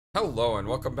Hello and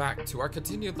welcome back to our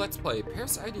continued Let's Play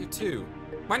Parasite Eve 2.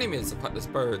 My name is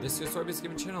FlightlessBird, this is your story-based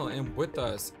gaming channel, and with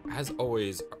us, as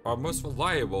always, our most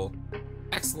reliable,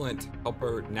 excellent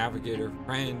helper, navigator,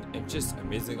 friend, and just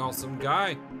amazing awesome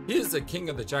guy. He is the king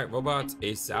of the giant robots,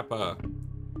 Zappa.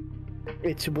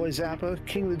 It's your boy Zappa,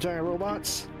 king of the giant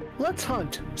robots. Let's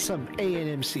hunt some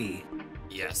ANMC.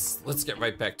 Yes, let's get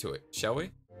right back to it, shall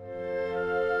we?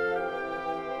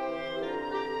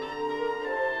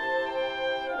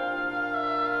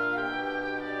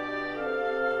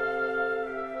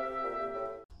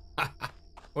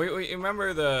 We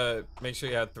remember the make sure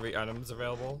you had 3 items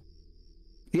available.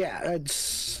 Yeah,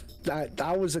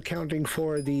 I was accounting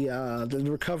for the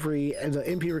recovery and the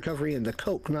MP recovery and the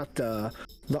coke, not the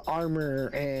armor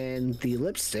and the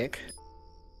lipstick.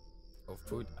 Oh,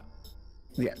 food.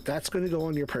 Yeah, that's going to go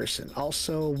on your person.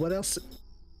 Also, what else?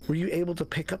 Were you able to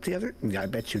pick up the other? Yeah, I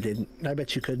bet you didn't. I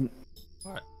bet you couldn't.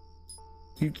 What?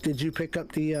 Did you pick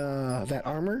up the that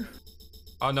armor?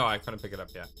 Oh no, I couldn't pick it up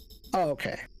yet. Oh,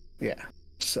 okay. Yeah.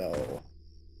 So,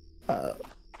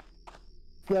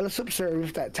 let us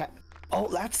observe that. Oh,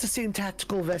 that's the same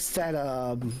tactical vest that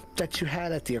that you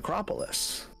had at the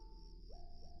Acropolis.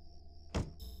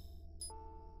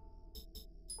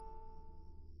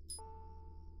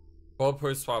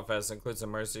 Bulletproof swap vest includes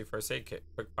emergency first aid kit,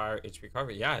 quick fire, HP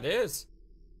recovery. Yeah, it is.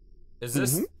 Is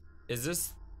this? Is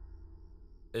this?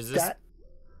 That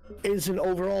is an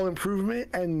overall improvement,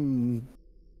 and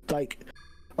like.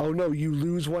 Oh no, you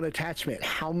lose one attachment.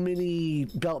 How many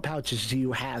belt pouches do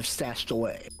you have stashed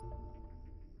away?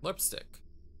 Lipstick.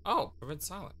 Oh, prevent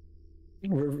silent.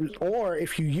 Or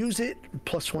if you use it,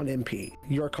 +1 MP.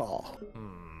 Your call.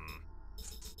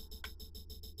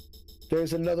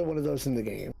 There's another one of those in the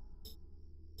game.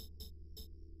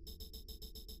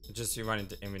 Just you run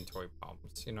into inventory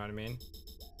problems, you know what I mean?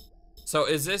 So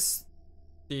is this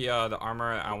the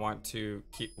armor I want to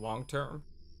keep long term?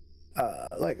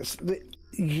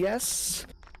 Yes,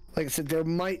 like I said, there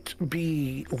might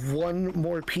be one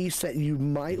more piece that you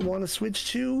might want to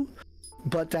switch to,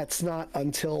 but that's not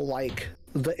until like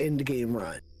the end game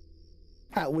run,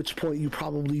 at which point you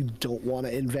probably don't want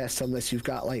to invest unless you've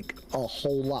got like a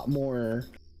whole lot more.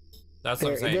 That's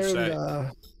what I'm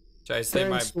saying. Should I save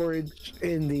my storage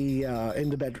in the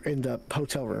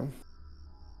hotel room?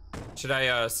 Should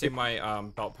I save my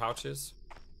belt pouches?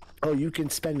 Oh, you can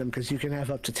spend them because you can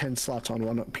have up to 10 slots on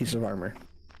one piece of armor.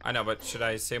 I know, but should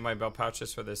I save my belt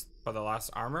pouches for the last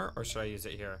armor, or should I use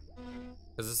it here?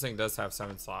 Because this thing does have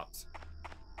 7 slots.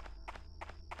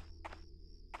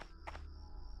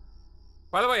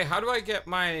 By the way, how do I get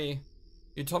my?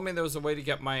 You told me there was a way to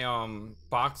get my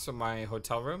box from my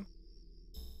hotel room.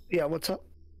 Yeah, what's up?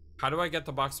 How do I get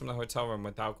the box from the hotel room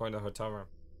without going to the hotel room?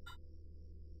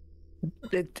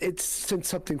 It's sent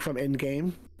something from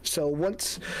endgame. So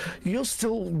once you'll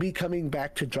still be coming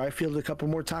back to Dryfield a couple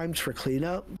more times for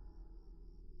cleanup,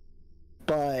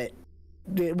 but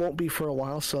it won't be for a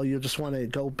while. So you'll just want to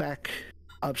go back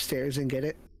upstairs and get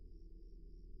it.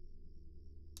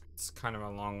 It's kind of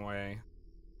a long way.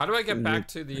 How do I get back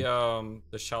to the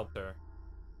shelter?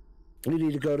 You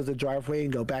need to go to the driveway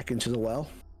and go back into the well.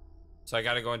 So I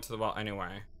got to go into the well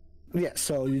anyway. Yeah.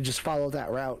 So you just follow that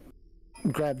route.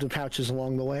 Grab the pouches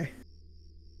along the way.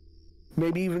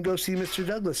 Maybe even go see Mr.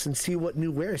 Douglas and see what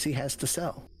new wares he has to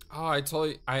sell. Oh, I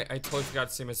totally forgot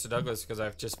to see Mr. Douglas because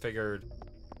I've just figured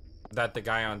that the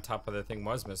guy on top of the thing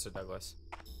was Mr. Douglas.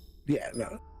 Yeah,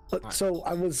 no. So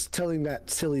I was telling that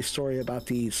silly story about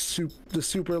the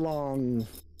super long,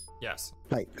 yes,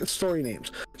 like story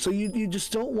names. So you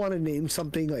just don't want to name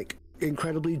something like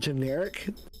incredibly generic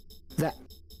that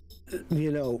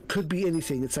could be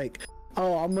anything. It's like,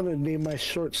 oh, I'm gonna name my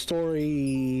short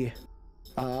story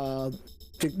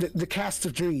the Cast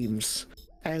of Dreams,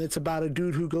 and it's about a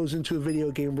dude who goes into a video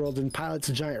game world and pilots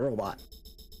a giant robot,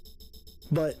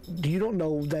 but you don't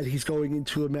know that he's going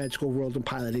into a magical world and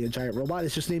piloting a giant robot.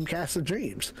 It's just named Cast of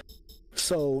Dreams.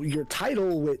 So your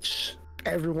title, which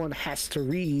everyone has to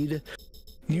read,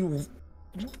 you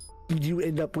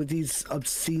end up with these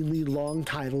obscenely long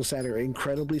titles that are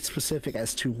incredibly specific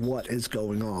as to what is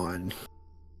going on.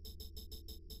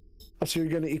 So you're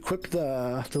going to equip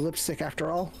the lipstick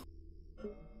after all?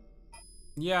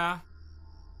 Yeah.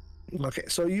 Okay,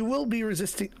 so you will be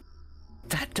resisting.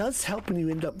 That does help when you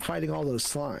end up fighting all those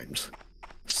slimes.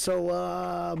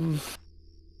 So,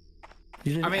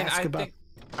 you didn't ask about.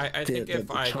 I think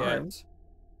if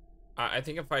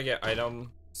I get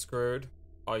item screwed,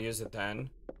 I'll use it then.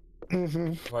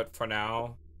 But for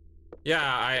now,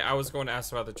 yeah, I was going to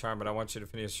ask about the charm, but I want you to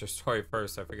finish your story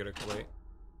first. I figured it could wait.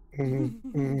 So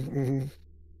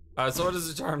what does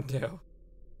the charm do?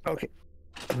 Okay.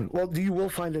 Well, you will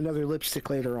find another lipstick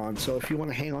later on, so if you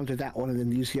want to hang on to that one and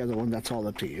then use the other one, that's all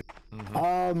up to you.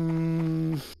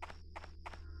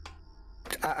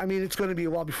 I mean, it's going to be a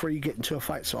while before you get into a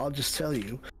fight, so I'll just tell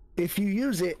you. If you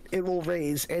use it, it will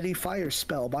raise any fire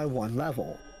spell by 1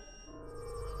 level.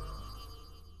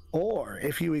 Or,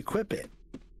 if you equip it,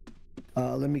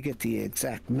 let me get the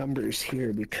exact numbers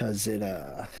here because it,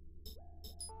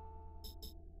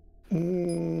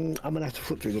 I'm gonna have to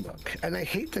flip through the book. And I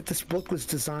hate that this book was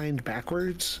designed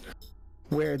backwards,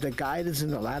 where the guide is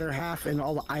in the latter half and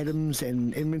all the items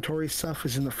and inventory stuff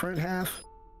is in the front half.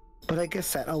 But I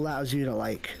guess that allows you to,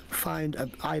 like, find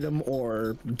an item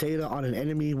or data on an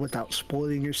enemy without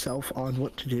spoiling yourself on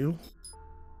what to do.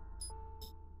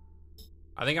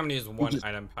 I think I'm gonna use one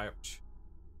item pouch.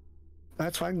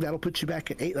 That's fine. That'll put you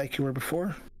back at 8 like you were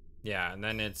before. Yeah, and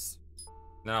then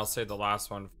I'll save the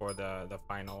last one for the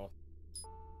final.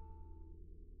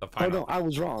 Oh no, I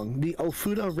was wrong. The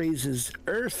Ofuda raises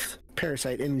Earth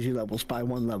parasite energy levels by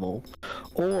 1 level,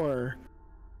 or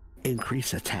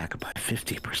increase attack by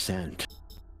 50%.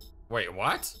 Wait,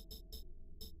 what?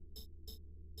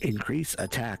 Increase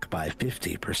attack by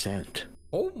 50%.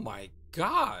 Oh my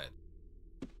god.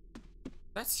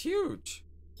 That's huge.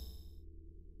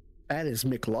 That is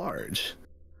McLarge.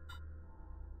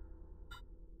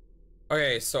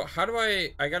 Okay, so how do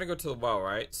I gotta go to the well,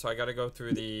 right? So I gotta go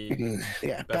through the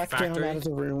yeah, the back factory? down out of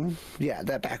the room. Yeah,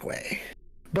 that back way.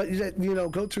 But you know,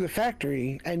 go through the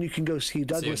factory and you can go see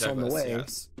Douglas on the way,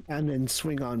 yes. And then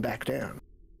swing on back down.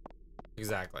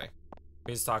 Exactly.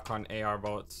 We stock on AR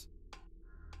bullets.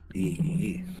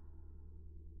 And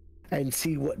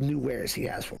see what new wares he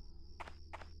has for.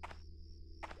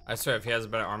 I swear, if he has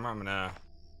better armor, I'm gonna.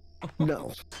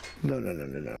 No.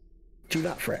 Do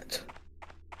not fret.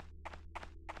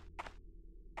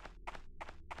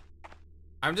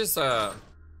 I'm just glad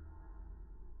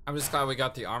we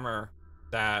got the armor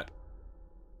that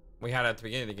we had at the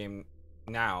beginning of the game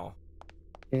now.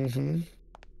 Mm-hmm.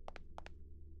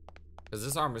 Because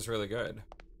this armor is really good.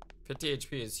 50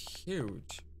 HP is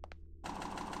huge.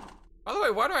 By the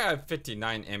way, why do I have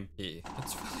 59 MP?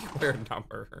 It's a really weird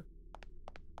number.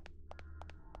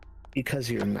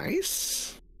 Because you're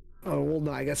nice? Oh, well,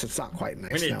 no, I guess it's not quite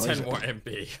nice. We need now, 10 more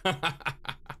MP.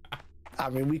 I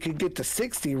mean, we could get to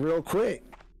 60 real quick.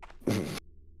 We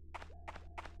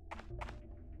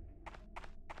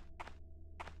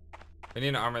need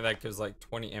an armor that gives like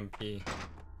 20 MP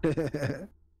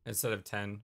instead of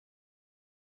 10.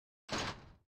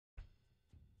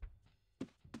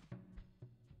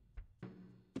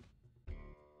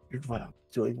 Here's what I'm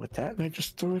doing with that, and I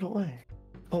just threw it away.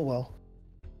 Oh well.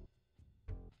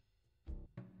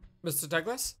 Mr.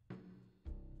 Douglas?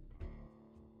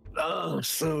 Oh,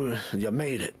 so you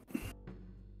made it.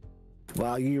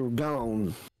 While you were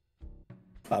gone,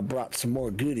 I brought some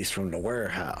more goodies from the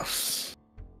warehouse.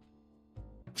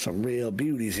 Some real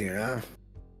beauties here, huh?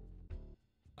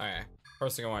 Okay,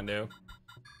 first thing I want to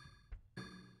do.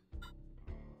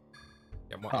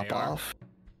 Get more Pop AR. off.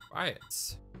 Right.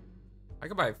 I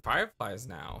can buy fireflies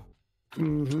now.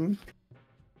 Mm-hmm.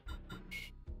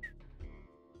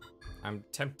 I'm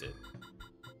tempted.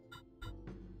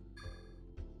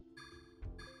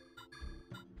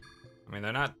 I mean,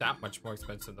 they're not that much more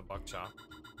expensive than buckshot.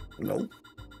 Nope.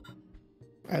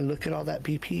 And look at all that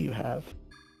BP you have.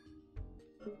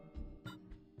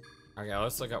 Okay,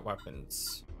 let's look at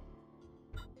weapons.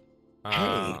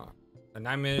 Hey, and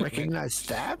I mean, recognize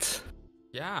that?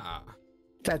 yeah.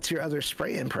 That's your other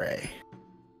spray and pray.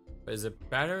 But is it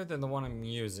better than the one I'm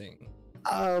using?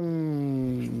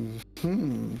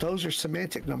 Those are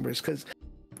semantic numbers because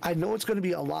I know it's going to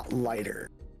be a lot lighter.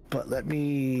 But let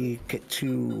me get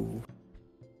to.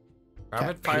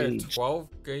 Rapid fire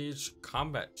 12 gauge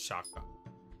combat shotgun.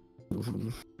 Mm-hmm.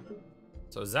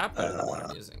 So Zappa is the one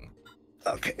I'm using.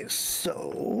 Okay,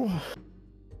 so.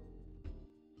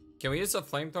 Can we use the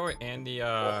flamethrower and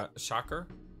the shocker?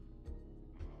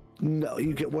 No,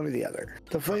 you get one or the other.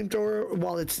 The flamethrower,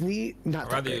 while it's neat,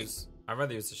 not that great. I'd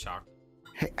rather use the shock.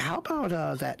 Hey, how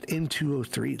about that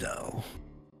N203 though?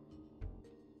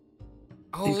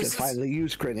 Oh, you can finally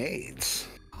use grenades.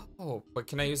 Oh, but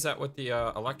can I use that with the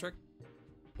electric?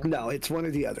 No, it's one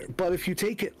or the other. But if you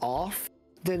take it off,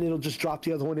 then it'll just drop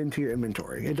the other one into your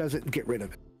inventory. It doesn't get rid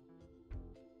of it.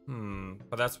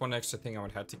 But that's one extra thing I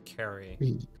would have to carry.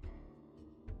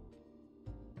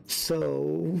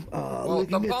 So, well,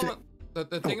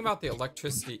 the thing about the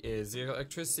electricity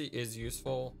is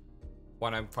useful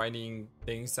when I'm fighting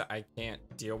things that I can't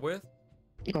deal with.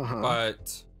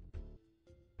 But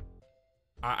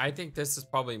I think this is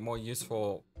probably more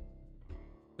useful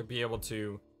to be able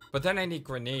to. But then I need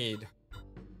grenade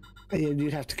And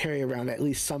you'd have to carry around at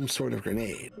least some sort of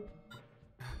grenade.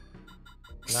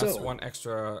 And that's one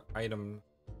extra item.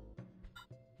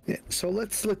 Yeah, so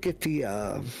let's look at the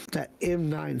that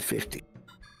M950,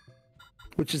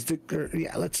 which is the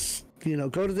let's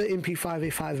go to the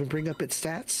MP5A5 and bring up its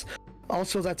stats.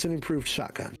 Also, that's an improved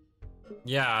shotgun.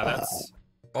 Yeah, that's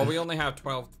well, we only have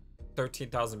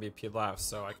 13,000 BP left,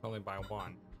 so I can only buy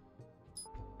one.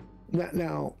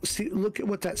 Now see, look at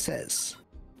what that says.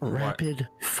 Rapid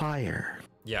fire.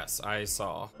 Yes, I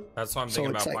saw. That's why I'm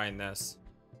thinking about buying this.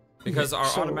 Because our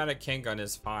automatic handgun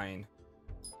is fine.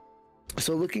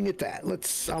 So looking at that,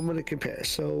 I'm gonna compare.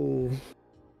 So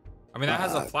I mean, that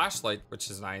has a flashlight, which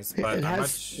is nice, but it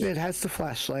has the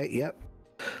flashlight, yep.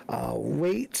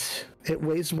 Weight, it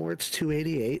weighs more, it's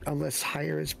 288, unless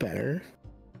higher is better.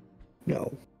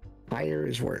 No, higher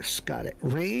is worse. Got it.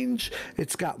 Range,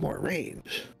 it's got more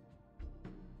range.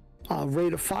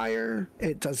 Rate of fire,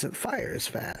 it doesn't fire as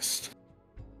fast.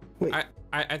 Wait.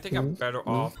 I think I'm better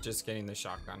off just getting the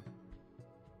shotgun.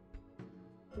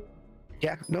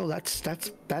 Yeah, no, that's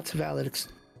valid.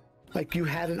 Like, you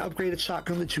had an upgraded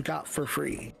shotgun that you got for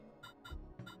free.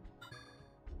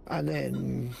 And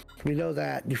then we know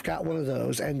that you've got one of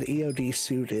those, and the EOD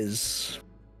suit is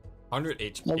 100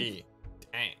 HP.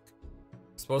 Dang.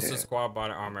 Explosive squad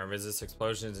body armor, resists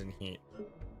explosions and heat.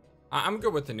 I'm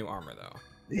good with the new armor though.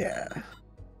 Yeah.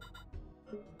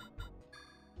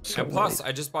 So, and plus,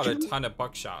 I just bought a ton of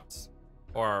buckshots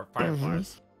or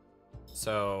fireflies.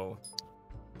 So.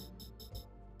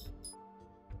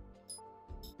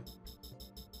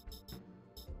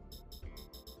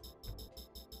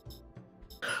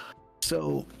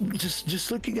 So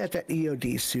just looking at that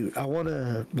EOD suit, I want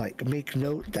to make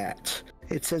note that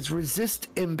it says resist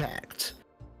impact.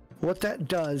 What that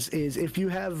does is if you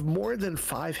have more than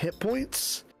 5 hit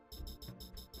points,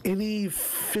 any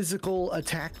physical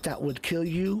attack that would kill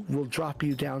you will drop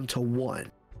you down to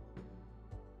 1.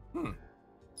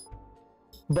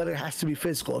 But it has to be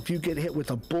physical. If you get hit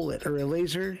with a bullet or a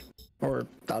laser or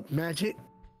a magic,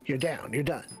 you're down, you're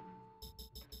done.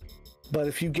 But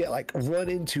if you get run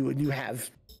into and you have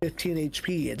 15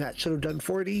 HP and that should have done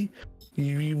 40,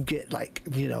 you get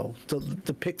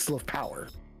the pixel of power.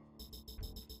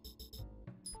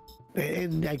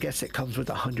 And I guess it comes with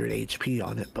 100 HP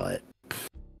on it, but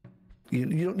you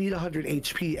don't need 100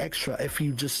 HP extra if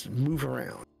you just move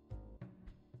around.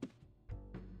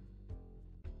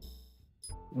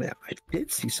 Now, I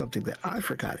did see something that I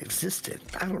forgot existed.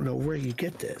 I don't know where you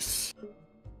get this.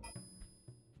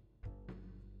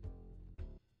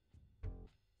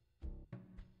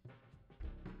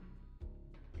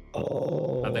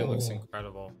 Oh, that thing looks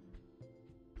incredible.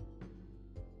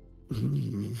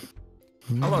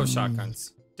 I love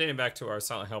shotguns. Dating back to our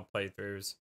Silent Hill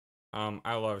playthroughs,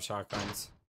 I love shotguns.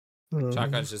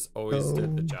 Shotguns just always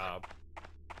did the job.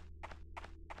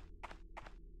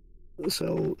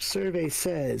 So survey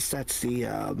says that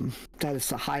is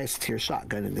the highest tier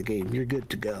shotgun in the game. You're good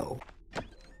to go.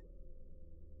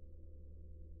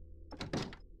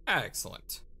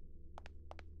 Excellent.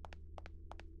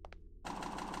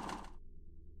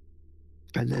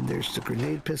 And then there's the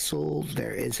grenade pistol.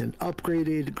 There is an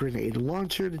upgraded grenade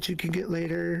launcher that you can get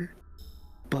later.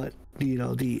 But, the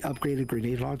upgraded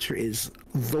grenade launcher is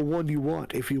the one you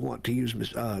want if you want to use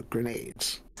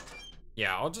grenades.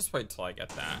 Yeah, I'll just wait till I get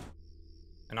that.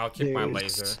 And I'll keep my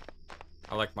laser.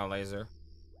 I like my laser.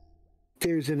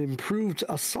 There's an improved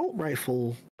assault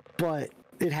rifle, but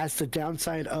it has the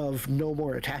downside of no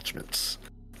more attachments.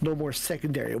 No more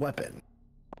secondary weapon.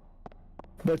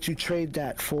 But you trade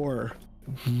that for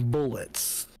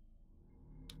bullets.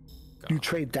 You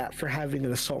trade that for having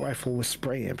an assault rifle with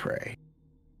spray and pray.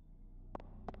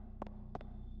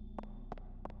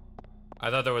 I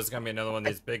thought there was gonna be another one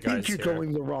of these big guys. I think you're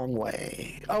going the wrong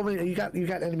way. Oh wait, you got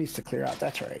enemies to clear out.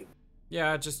 That's right.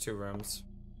 Yeah, just 2 rooms.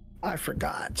 I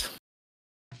forgot.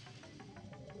 Am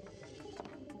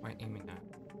I aiming at?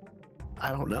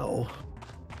 I don't know.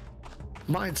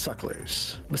 Mind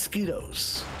sucklers,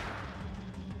 mosquitoes.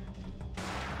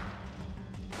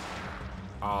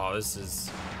 Oh, this is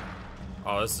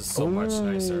so much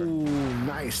nicer.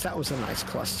 Nice. That was a nice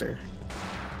cluster.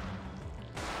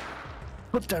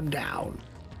 Put them down.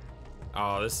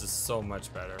 Oh, this is so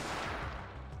much better.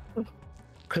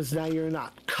 Because now you're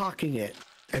not cocking it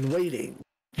and waiting.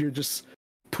 You're just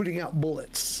putting out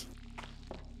bullets.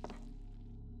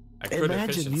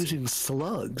 Imagine using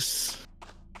slugs.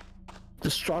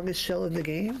 The strongest shell in the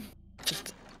game.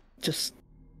 Just.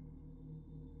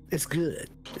 It's good.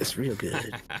 It's real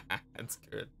good. It's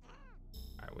good.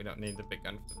 Alright, we don't need the big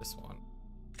gun for this one.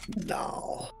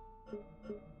 No.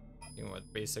 Even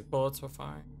with basic bullets, we're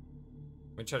fine.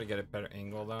 Let me try to get a better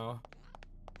angle though.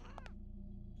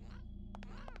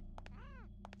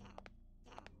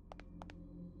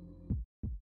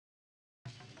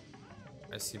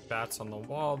 I see bats on the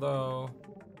wall though.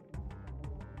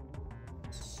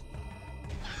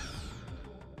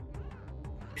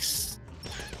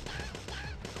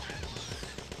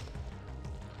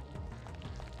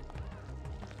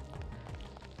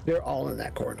 They're all in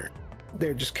that corner.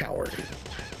 They're just cowardly.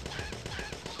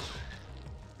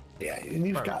 Yeah, and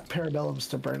you've got parabellums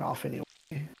to burn off anyway.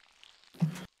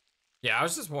 Yeah, I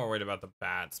was just more worried about the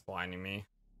bats blinding me.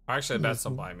 Or actually, the bats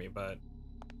don't blind me, but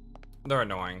they're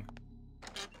annoying.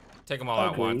 Take them all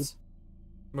at once.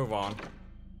 Move on.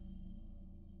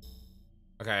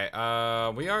 Okay,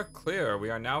 we are clear.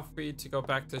 We are now free to go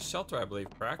back to shelter, I believe,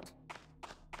 correct?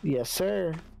 Yes,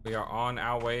 sir. We are on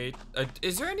our way.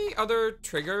 Is there any other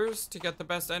triggers to get the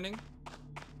best ending?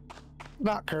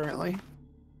 Not currently.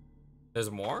 There's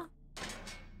more?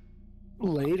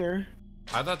 Later.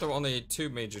 I thought there were only 2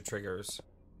 major triggers.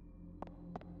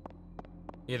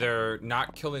 Either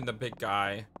not killing the big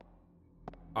guy,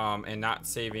 and not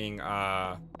saving,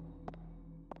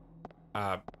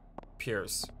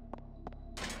 Pierce.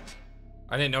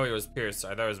 I didn't know he was Pierce.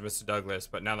 I thought it was Mr. Douglas,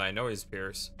 but now that I know he's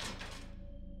Pierce,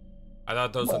 I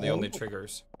thought those were the only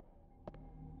triggers.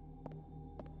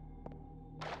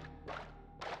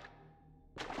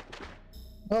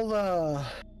 Well,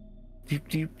 you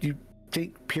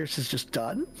think Pierce is just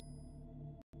done?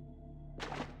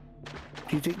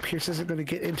 Do you think Pierce isn't going to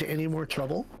get into any more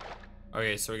trouble?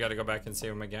 Okay, so we got to go back and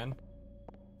save him again?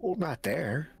 Well, not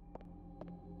there.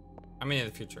 I mean in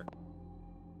the future.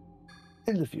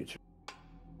 In the future.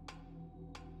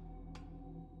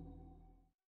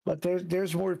 But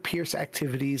there's more Pierce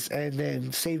activities, and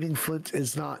then saving Flint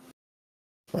is not,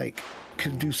 like,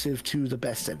 conducive to the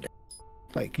best ending.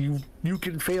 Like, you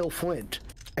can fail Flint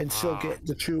and still get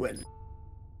the true end.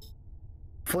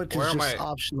 Flint is just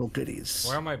optional goodies.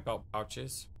 Where are my belt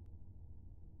pouches?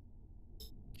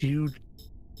 You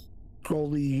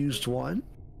only used one?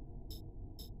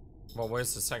 Well,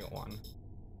 where's the second one?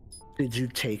 Did you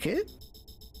take it?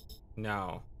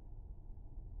 No.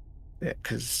 Yeah,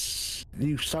 because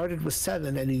you started with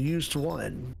 7 and you used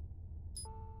 1.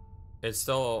 It's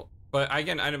still... But I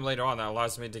get an item later on that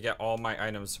allows me to get all my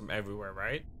items from everywhere,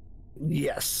 right?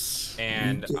 Yes.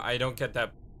 And I don't get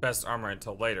that best armor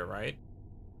until later, right?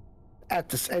 At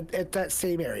that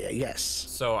same area, yes.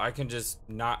 So I can just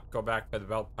not go back for the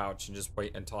belt pouch and just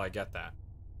wait until I get that.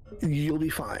 You'll be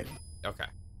fine. Okay.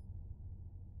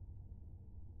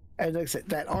 And like I said,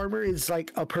 that armor is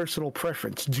like a personal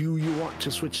preference. Do you want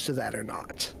to switch to that or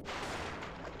not?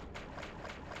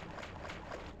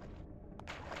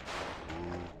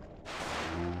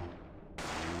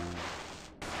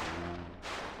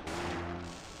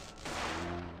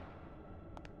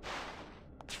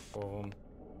 Boom.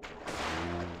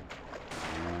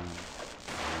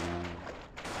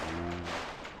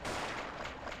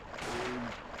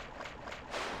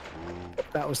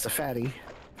 That was the fatty.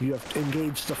 You have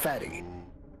engaged the fatty.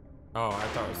 Oh, I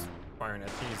thought it was firing at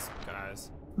these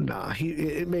guys. Nah,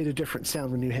 it made a different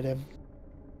sound when you hit him.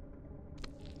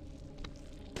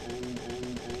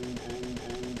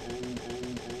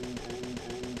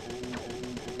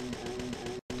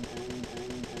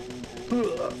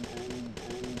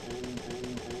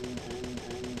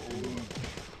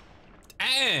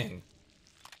 Dang!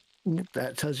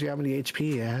 That tells you how many HP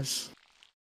he has.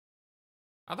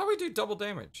 I thought we do double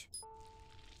damage.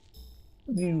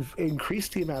 You've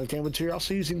increased the amount of damage. You're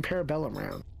also using parabellum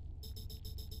round.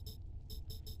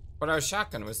 But our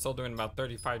shotgun was still doing about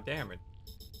 35 damage.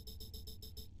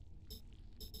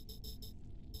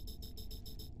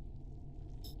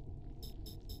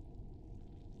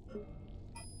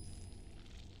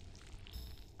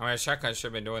 I mean, a shotgun should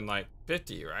have been doing like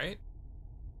 50, right?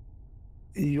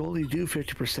 You only do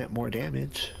 50% more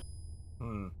damage.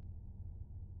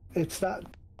 It's not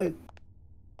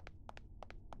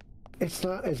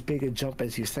as big a jump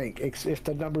as you think, if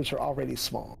the numbers are already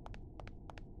small.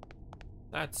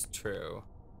 That's true.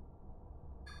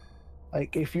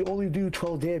 Like, if you only do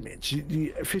 12 damage,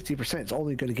 50% is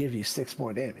only going to give you 6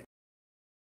 more damage.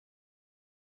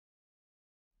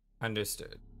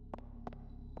 Understood.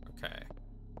 Okay.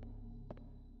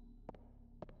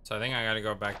 So I think I gotta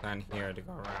go back down here to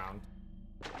go around.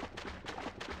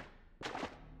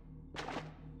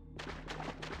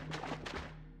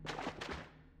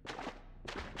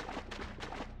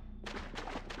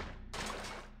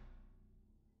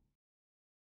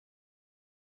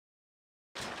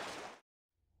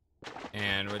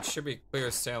 And which should be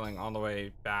clear sailing all the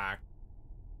way back.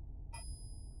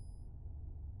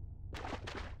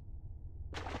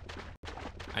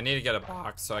 I need to get a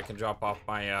box so I can drop off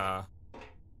my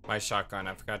my shotgun.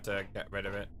 I forgot to get rid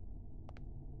of it.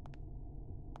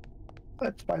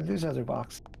 Let's find this other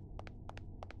box.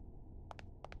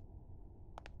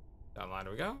 Down the line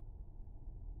we go.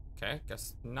 Okay,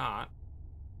 guess not.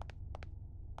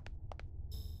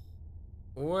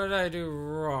 What did I do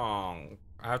wrong?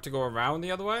 I have to go around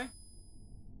the other way?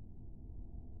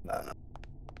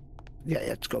 Yeah,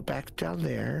 let's go back down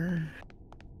there.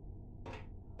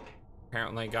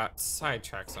 Apparently got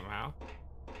sidetracked somehow.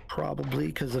 Probably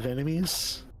because of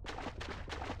enemies.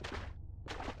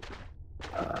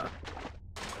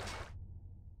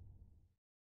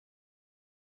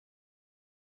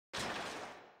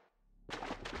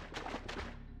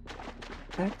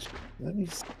 Actually, let me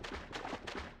see.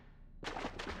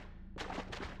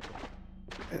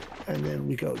 And then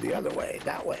we go the other way,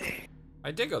 that way.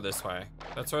 I did go this way.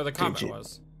 That's where the combat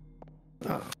was.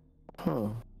 Oh. Huh.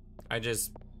 I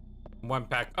just went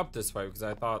back up this way because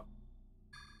I thought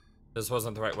this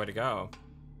wasn't the right way to go.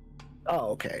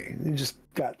 Oh, okay. You just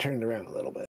got turned around a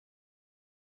little bit.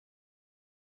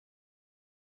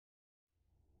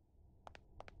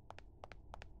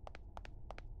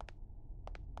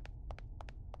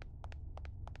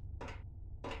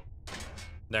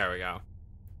 There we go.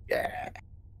 Yeah.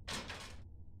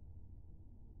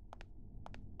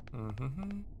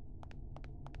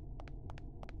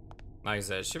 Like I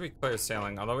said, it should be clear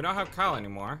sailing, although we don't have Kyle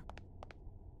anymore.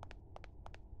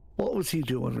 What was he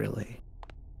doing, really?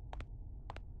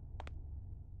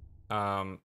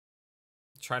 Trying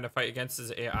to fight against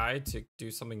his AI to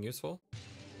do something useful.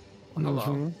 Hello.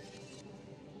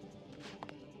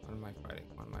 What am I fighting?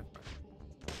 What am I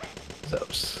fighting?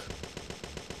 Those.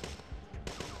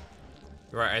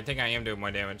 You're right, I think I am doing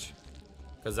more damage.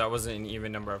 Because that wasn't an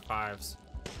even number of fives.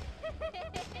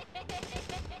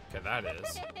 Okay, that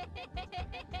is.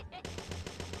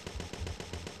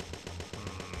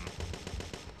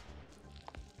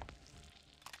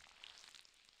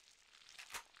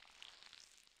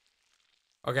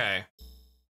 Okay,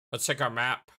 let's check our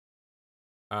map.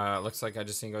 Looks like I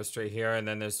just need to go straight here, and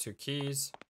then there's 2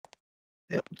 keys.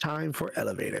 Yep, time for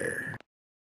elevator.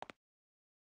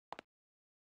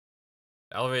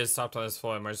 The elevator stopped on this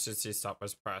floor. Emergency stop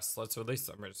was pressed. Let's release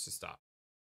the emergency stop.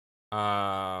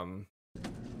 I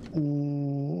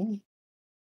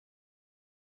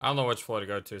don't know which floor to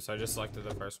go to, so I just selected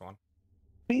the first one.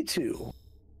 B2.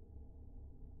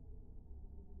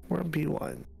 We're on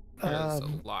B1. There's a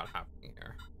lot happening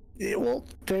here. Yeah, well,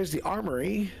 there's the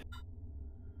armory,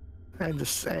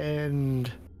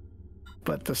 and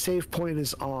but the save point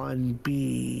is on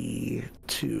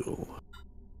B2.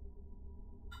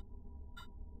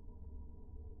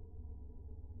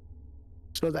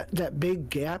 So that big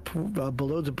gap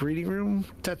below the breeding room,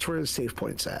 that's where the save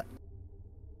point's at.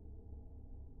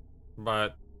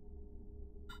 But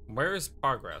where is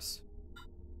progress?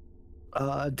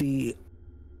 Because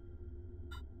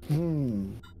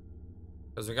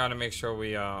we got to make sure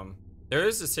we there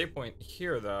is a save point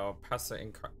here though, past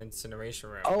the incineration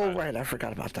room. Oh right, I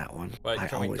forgot about that one. But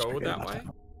can we go that way?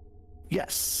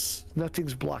 Yes,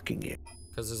 nothing's blocking you.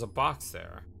 Because there's a box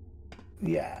there.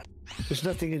 Yeah, there's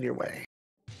nothing in your way,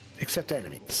 except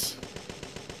enemies.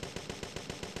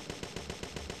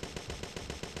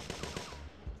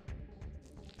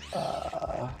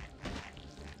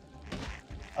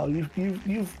 Oh,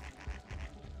 you've.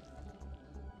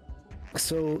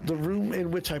 So the room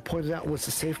in which I pointed out was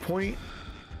the safe point.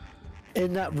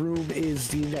 In that room is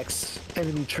the next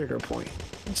enemy trigger point.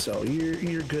 So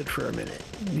you're good for a minute.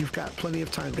 You've got plenty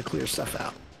of time to clear stuff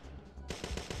out.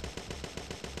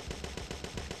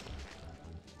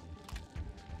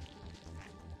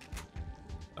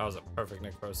 That was a perfect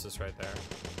necrosis right there.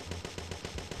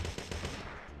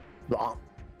 Long.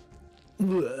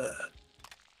 That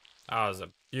was a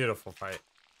beautiful fight.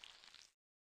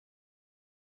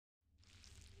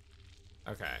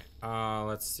 Okay,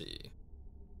 let's see.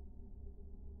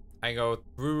 I go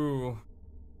through.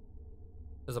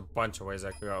 There's a bunch of ways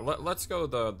I could go. Let's go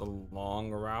the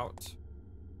long route.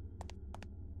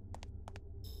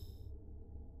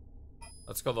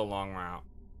 Let's go the long route.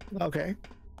 Okay.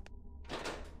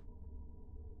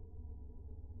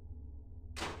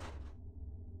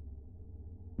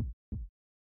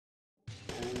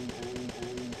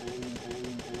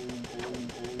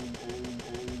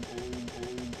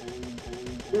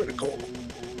 Critical.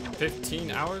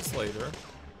 15 hours later.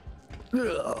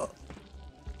 Ugh.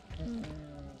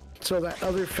 So that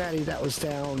other fatty that was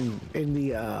down in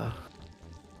the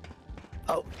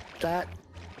oh, that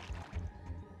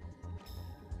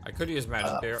I could use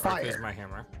magic there, or I could use my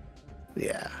hammer.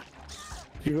 Yeah.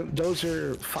 Those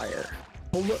are fire.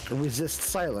 Oh look, resist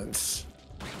silence.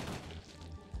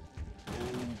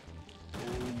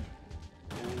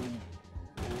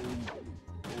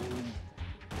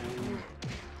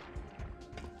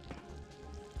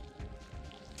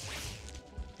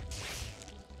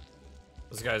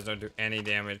 Those guys don't do any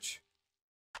damage,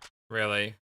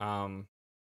 really, in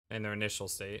their initial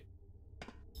state.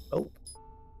 Oh.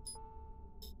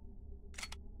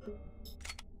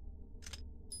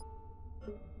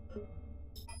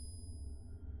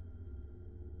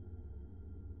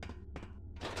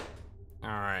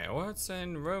 Alright, what's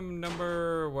in room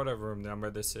number, whatever room number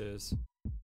this is?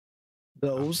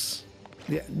 Those.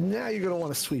 Yeah, now you're going to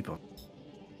want to sweep them.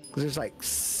 Because there's like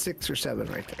 6 or 7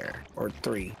 right there. Or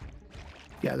 3.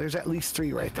 Yeah, there's at least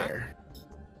 3 right there.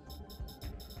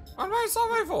 Oh, my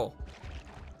assault rifle!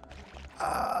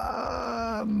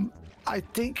 I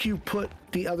think you put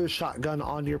the other shotgun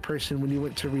on your person when you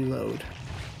went to reload.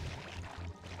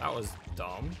 That was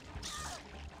dumb.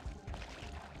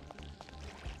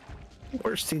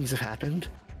 Worse things have happened.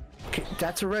 Okay,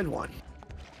 that's a red one.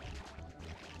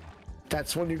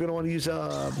 That's one you're going to want to use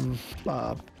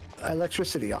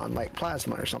electricity on, like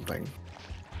plasma or something.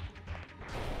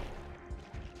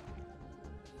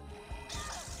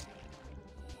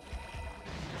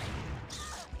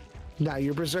 Now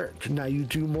you're berserk. Now you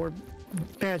do more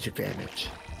magic damage.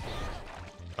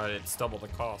 But it's double the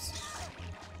cost.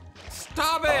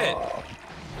 Stop it!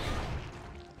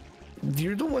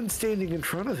 You're the one standing in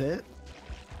front of it.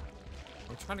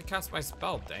 I'm trying to cast my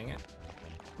spell, dang it.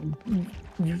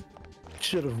 You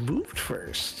should have moved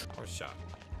first. Oh, shot.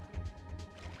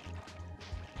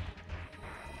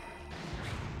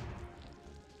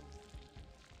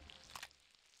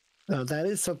 Now, that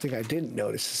is something I didn't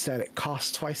notice, is that it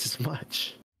costs twice as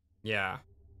much. Yeah,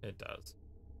 it does.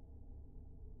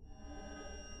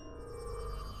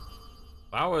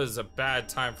 That was a bad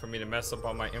time for me to mess up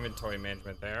on my inventory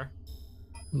management there.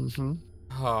 Mm-hmm.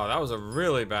 Oh, that was a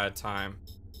really bad time.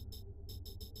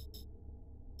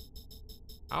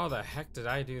 How the heck did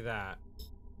I do that?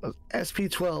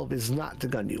 SP-12 is not the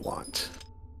gun you want.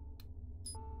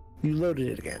 You loaded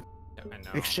it again. Yeah, I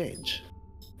know. Exchange.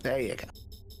 There you go.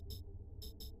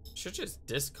 Should just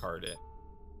discard it.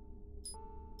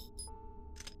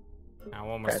 Now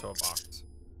almost to a box.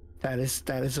 That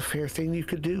is a fair thing you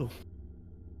could do.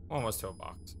 Almost to a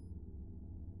box.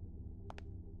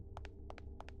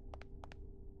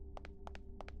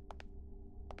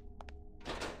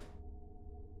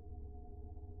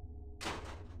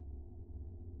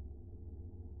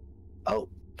 Oh,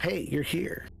 hey, you're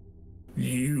here.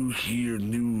 You hear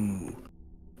new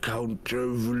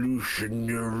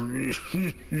counter-revolutionary.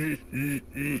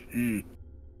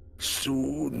 So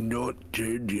not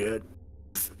dead yet.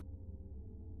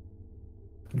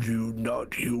 You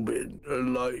not human,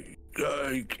 like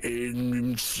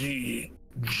ANMC.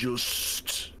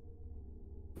 Just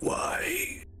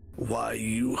why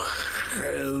you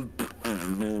help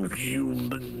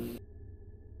human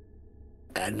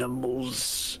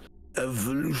animals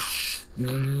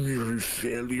evolutionary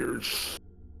failures.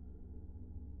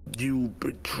 You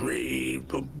betray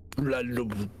the plan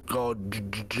of God.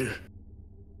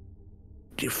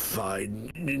 Define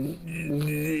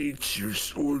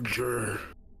nature's order.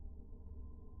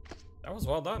 That was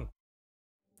well done.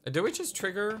 Did we just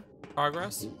trigger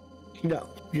progress? No,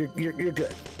 you're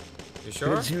good. You sure?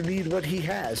 Because you need what he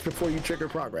has before you trigger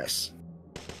progress.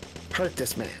 Hurt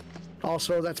this man.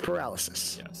 Also, that's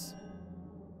paralysis. Yes.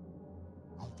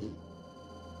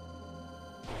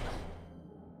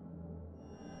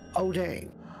 Oh dang.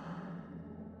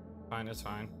 Fine, it's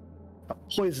fine.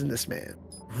 Poison this man.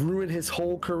 Ruin his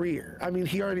whole career. I mean,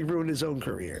 he already ruined his own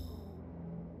career.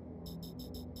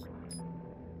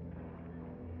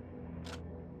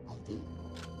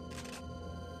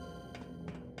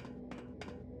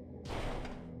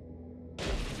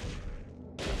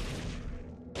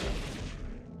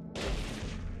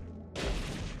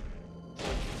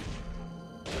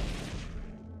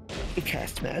 He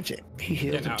cast magic. He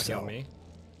healed Didn't himself. out-heal me.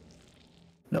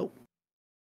 Nope.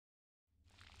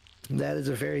 That is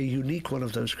a very unique one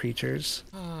of those creatures.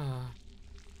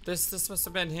 This must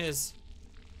have been his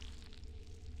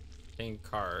king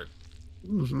card.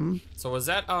 Mm-hmm. So was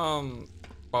that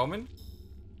Bowman?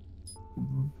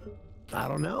 I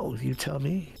don't know. You tell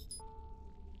me.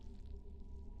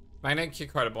 Magnetic key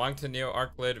card. It belonged to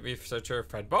neo-Arclid researcher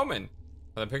Fred Bowman.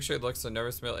 On the picture, it looks like a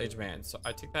nervous middle-aged man. So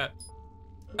I take that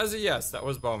as a yes. That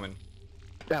was Bowman.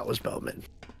 That was Bowman.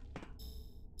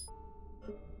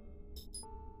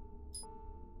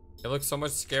 It looked so much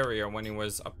scarier when he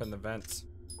was up in the vents.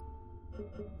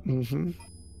 Mm-hmm.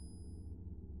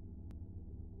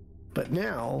 But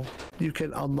now you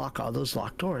can unlock all those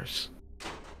locked doors.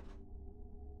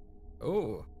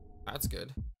 Oh, that's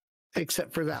good.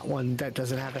 Except for that one that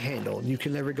doesn't have a handle. You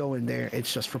can never go in there.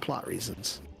 It's just for plot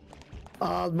reasons.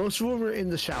 Most of them are in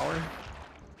the shower.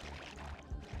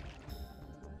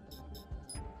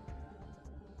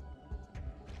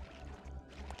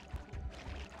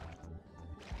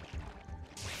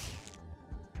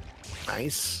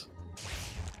 Nice.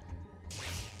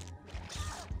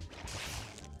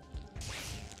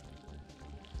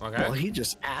 Okay. Well, he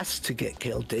just asked to get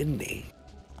killed, didn't he?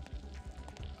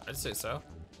 I'd say so.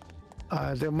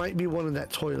 There might be one in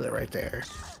that toilet right there.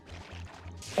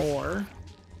 Or...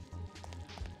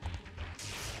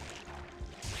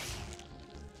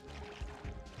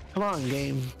 Come on,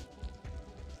 game.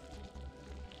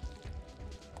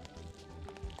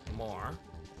 More.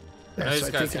 Yeah, These so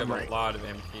I guys think have I'm a right. lot of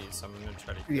MPs, so I'm gonna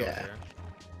try to kill Yeah. here.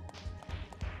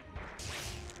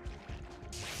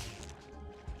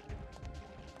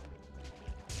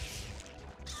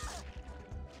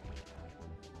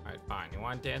 Alright, fine. You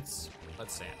want to dance?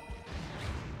 Let's dance.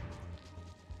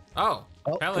 Oh,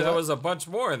 Oh, apparently there what? was a bunch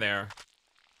more in there.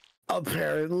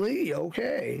 Apparently,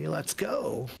 okay, let's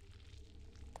go.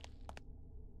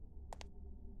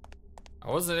 I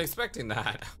wasn't expecting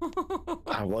that.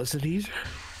 I wasn't either.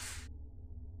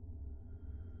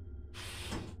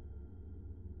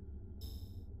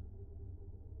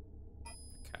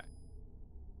 Okay.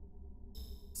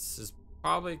 This is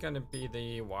probably going to be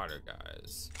the water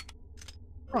guys.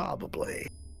 Probably.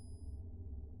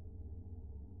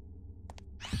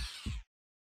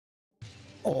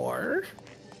 Or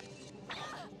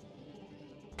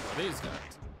These guys.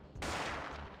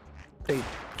 they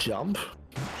jump.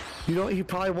 You know, he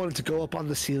probably wanted to go up on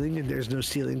the ceiling, and there's no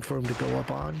ceiling for him to go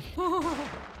up on.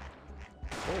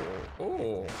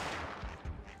 Oh.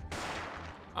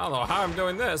 I don't know how I'm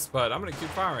doing this, but I'm gonna keep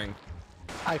firing.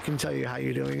 I can tell you how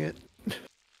you're doing it.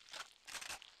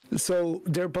 So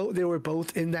they were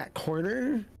both in that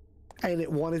corner, and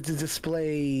it wanted to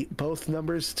display both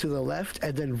numbers to the left,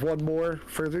 and then one more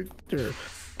further, or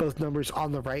both numbers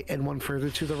on the right and one further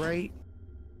to the right.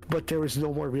 But there was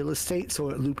no more real estate, so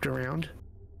it looped around.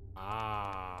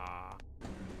 Ah,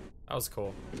 that was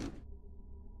cool.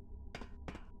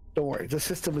 Don't worry, the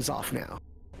system is off now.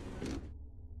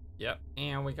 Yep,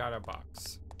 and we got a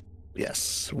box.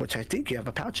 Yes, which I think you have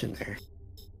a pouch in there.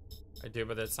 I do,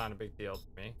 but that's not a big deal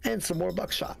to me. And some more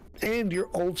buckshot. And your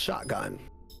old shotgun.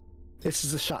 This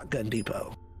is a shotgun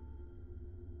depot.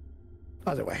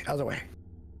 Other way, other way.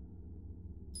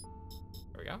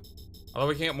 There we go. Although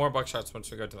we can get more buckshots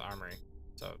once we go to the armory.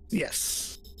 So it's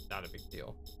Yes. not a big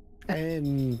deal.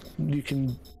 And you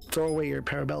can throw away your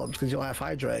parabellums because you'll have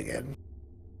Hydra again.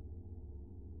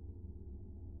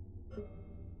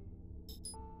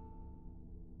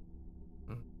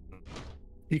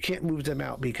 You can't move them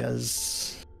out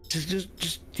because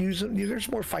just use them. There's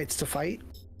more fights to fight.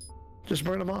 Just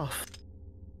burn them off.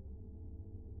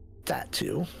 That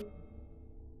too.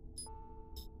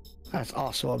 That's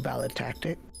also a valid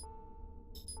tactic.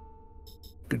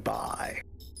 Goodbye.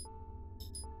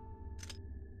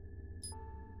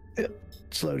 Yep,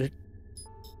 it's loaded.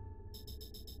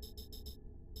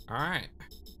 Alright.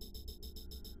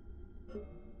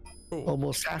 Cool.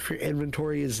 Almost half your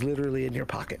inventory is literally in your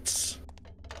pockets.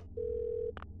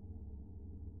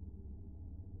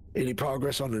 Any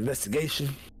progress on the investigation?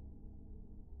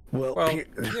 Well,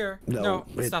 here. No,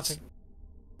 it's nothing.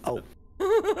 Oh.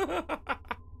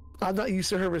 I'm not used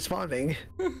to her responding.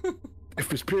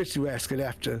 If it's Pierce you asking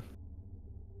after.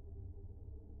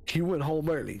 He went home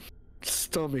early.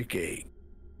 Stomach ache.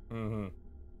 Mm-hmm.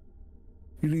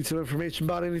 You need some information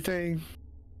about anything?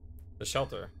 The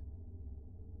shelter.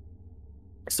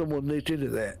 Someone looked into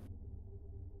that.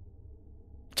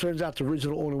 Turns out the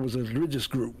original owner was a religious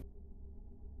group.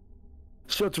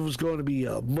 Shelter was going to be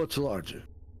much larger.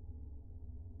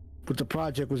 But the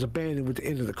project was abandoned with the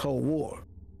end of the Cold War.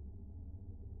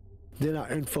 Then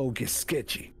our info gets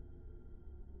sketchy.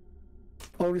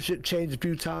 Ownership changed a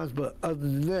few times, but other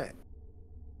than that...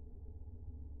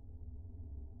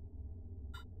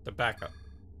 The backup.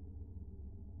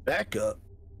 Backup?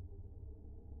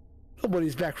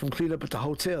 Nobody's back from cleanup at the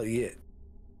hotel yet.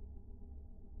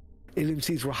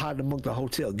 ANMCs were hiding among the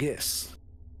hotel guests.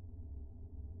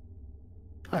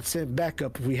 I'd send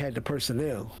backup if we had the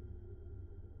personnel.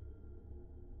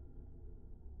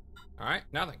 Alright,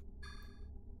 nothing.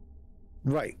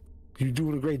 Right. You're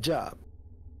doing a great job.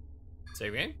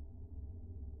 Save game?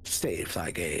 Save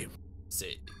thy game.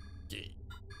 Save game.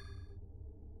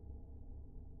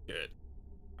 Good.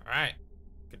 Alright.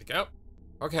 Good to go.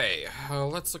 Okay,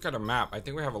 let's look at a map. I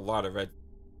think we have a lot of red.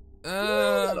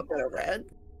 A little bit of red.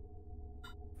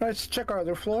 Let's check our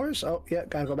other floors. Oh, yeah,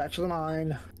 gotta go back to the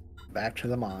mine. Back to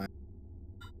the mine.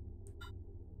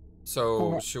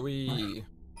 So, should we...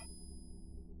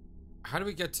 How do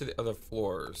we get to the other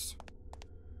floors?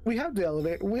 We have the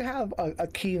elevator. We have a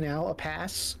key now, a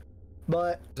pass.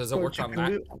 But... Does it work on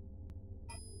that?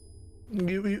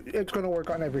 It's going to work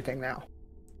on everything now.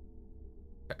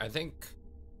 I think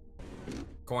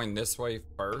going this way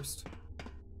first.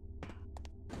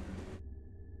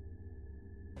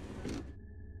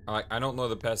 I don't know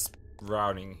the best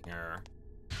routing here,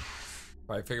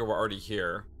 but I figure we're already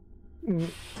here.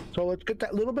 So let's get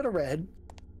that little bit of red.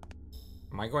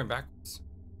 Am I going backwards?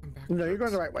 No, you're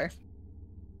going the right way.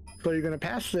 So you're gonna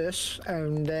pass this,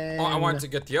 and then... Oh, I wanted to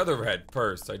get the other red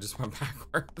first. I just went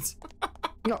backwards.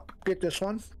 No, get this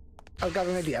one. I've got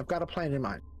an idea. I've got a plan in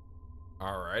mind.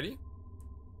 Alrighty.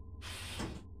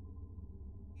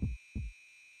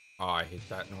 Oh, I hate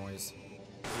that noise.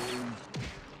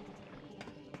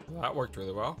 Well, that worked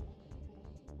really well.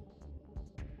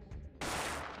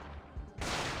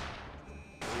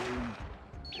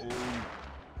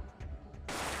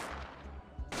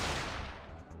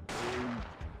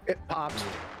 It pops.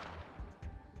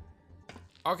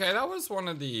 Okay, that was one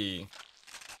of the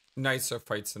nicer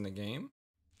fights in the game.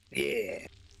 Yeah.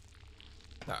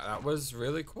 That was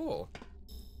really cool.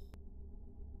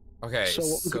 Okay, So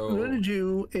what we're gonna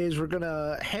do is we're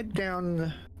gonna head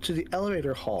down to the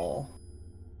elevator hall.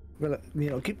 We're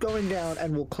gonna, keep going down,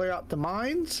 and we'll clear out the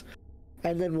mines,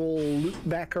 and then we'll loop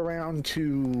back around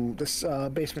to this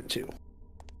basement 2.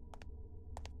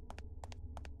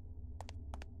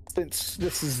 Since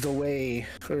this is the way,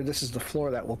 or this is the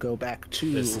floor that will go back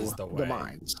to the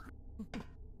mines.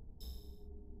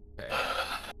 Okay.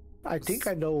 I think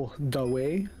I know the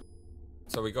way.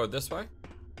 So we go this way?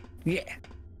 Yeah.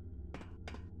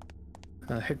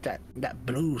 Hit that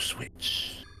blue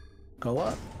switch. Go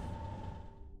up.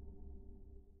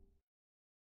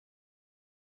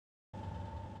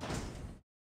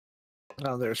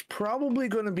 Now there's probably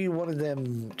going to be one of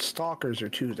them stalkers or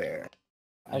two there.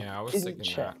 Yeah, I was thinking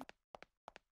check.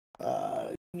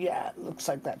 that. Yeah, it looks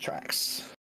like that tracks.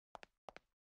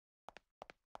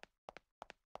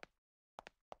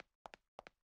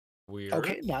 Weird.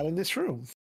 Okay, not in this room.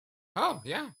 Oh,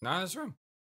 yeah, not in this room.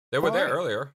 They were there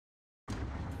earlier.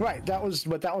 Right, that was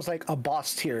like a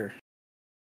boss tier.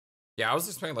 Yeah, I was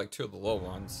expecting like 2 of the low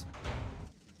ones.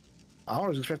 I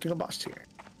was expecting a boss tier.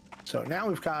 So now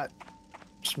we've got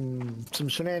some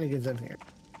shenanigans in here.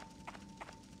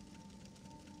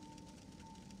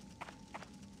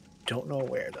 Don't know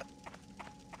where though.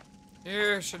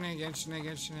 Here, shenanigans.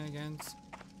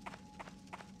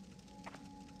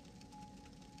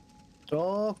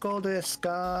 Doko desu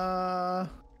ka?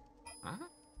 Huh?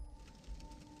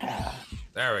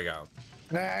 There we go.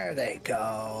 There they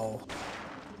go.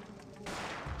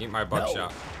 Eat my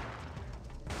buckshot.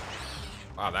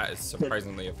 Wow, that is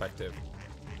surprisingly effective.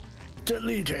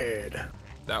 Deleted.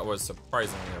 That was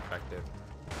surprisingly effective.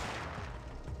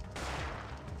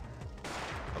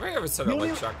 Have I ever said I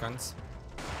like shotguns?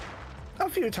 A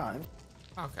few times.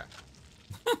 Okay.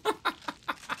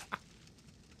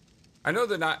 I know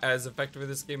they're not as effective in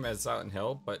this game as Silent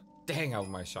Hill, but dang, I love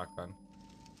my shotgun.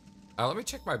 Let me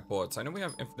check my bullets. I know we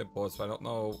have infinite bullets, but I don't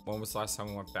know when was the last time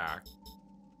we went back.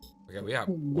 Okay, we have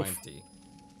plenty.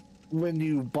 When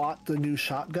you bought the new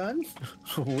shotgun,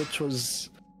 which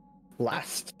was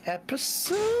last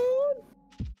episode?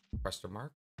 Question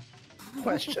mark?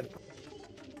 Question.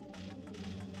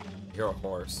 You're a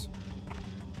horse.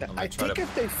 I think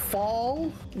if they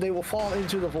fall, they will fall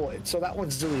into the void. So that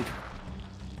one's deleted.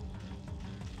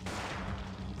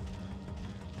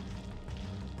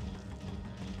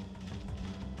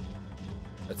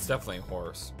 It's definitely a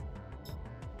horse.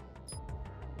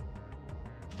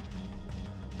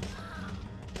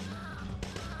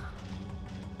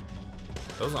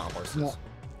 Those aren't horses. No.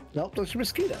 Nope, those are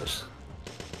mosquitoes.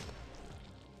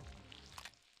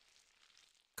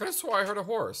 Could have swore I heard a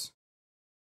horse.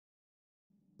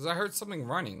 Because I heard something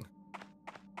running.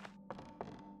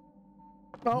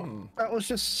 Oh, that was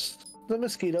just the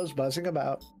mosquitoes buzzing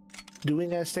about,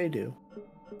 doing as they do.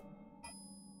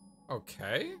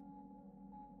 Okay.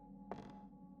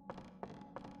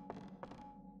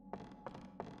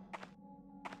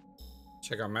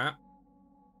 Check our map.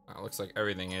 Looks like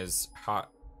everything is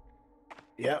hot.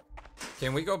 Yep.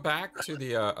 Can we go back to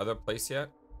the other place yet?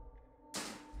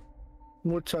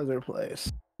 Which other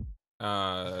place?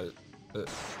 To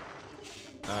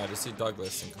see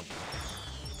Douglas and company.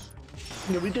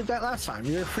 Yeah, we did that last time.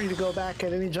 You're free to go back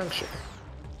at any juncture.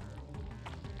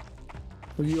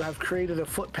 You have created a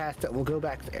footpath that will go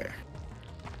back there.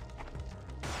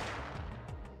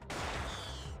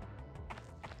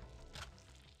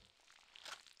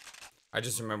 I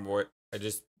just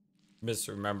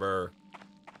misremember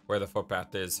where the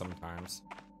footpath is sometimes.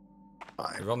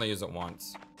 Fine. We've only used it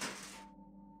once.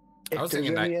 If there's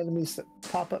any enemies that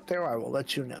pop up there, I will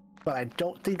let you know. But I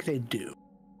don't think they do.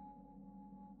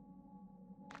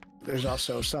 There's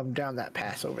also some down that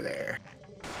path over there.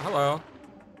 Hello.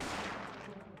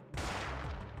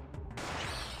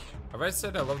 Have I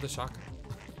said I love the shotgun?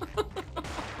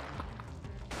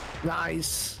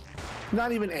 Nice.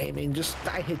 Not even aiming, just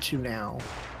I hit you now.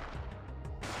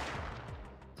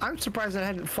 I'm surprised I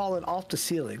hadn't fallen off the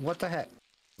ceiling. What the heck?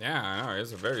 Yeah, I know.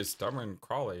 It's a very stubborn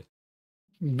crawly.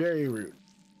 Very rude.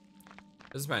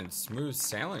 This has been smooth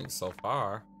sailing so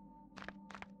far.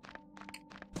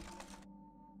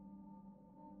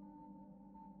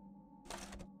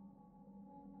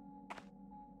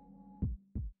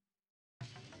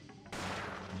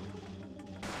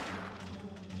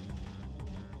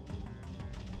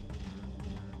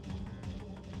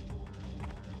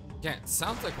 Yeah, it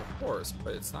sounds like a horse,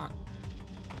 but it's not.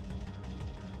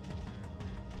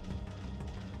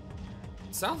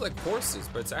 It sounds like horses,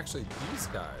 but it's actually these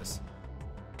guys.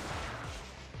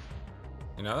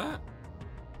 You know that?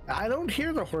 I don't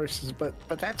hear the horses, but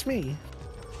that's me.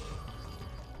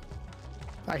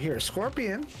 I hear a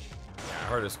scorpion. Yeah, I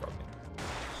heard a scorpion.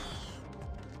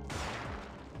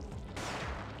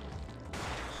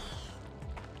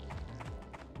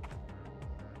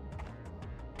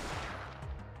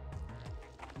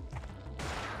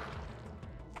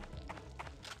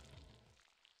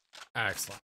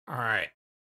 Excellent. All right.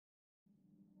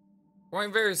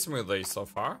 Going very smoothly so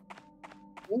far.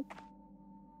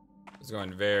 It's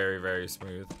going very, very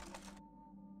smooth.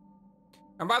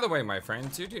 And by the way, my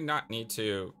friends, you do not need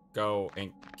to go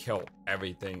and kill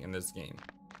everything in this game.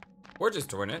 We're just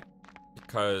doing it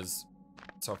because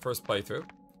it's our first playthrough.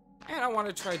 And I want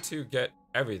to try to get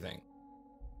everything.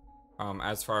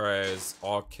 As far as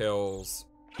all kills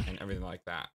and everything like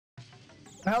that.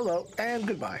 Hello and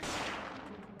goodbye.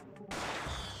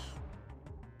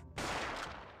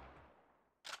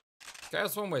 Okay,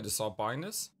 that's one way to solve buying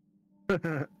this.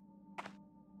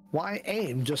 Why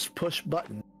aim? Just push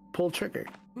button. Pull trigger.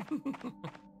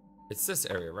 It's this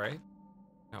area, right?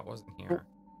 No, it wasn't here.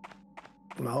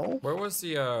 No. Where was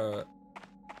the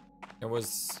it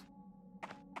was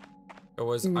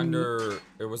under,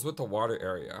 it was with the water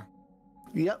area.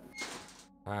 Yep.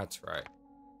 That's right.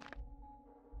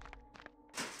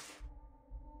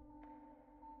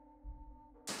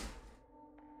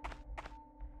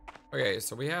 Okay,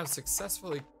 so we have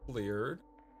successfully cleared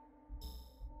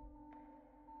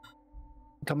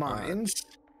The mines.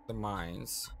 the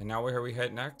mines. And now where we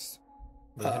head next?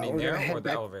 We're We're heading gonna there head or the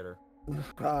back- elevator?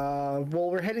 Well,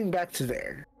 we're heading back to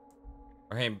there.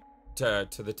 Or heading to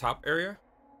the top area?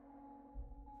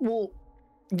 Well,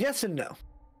 yes and no.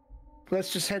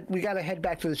 Let's just head. We gotta head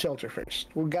back to the shelter first.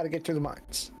 We gotta get to the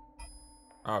mines.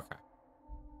 Okay.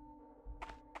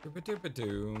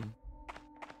 Dooba-dooba-doo.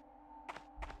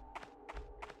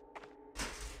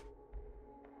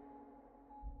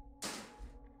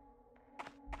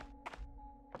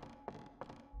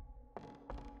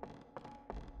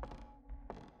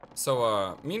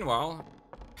 So, meanwhile,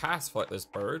 past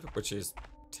FlightlessBird, which is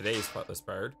today's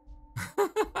FlightlessBird,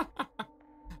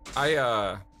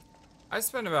 I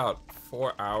spent about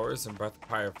 4 hours in Breath of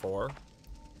Fire 4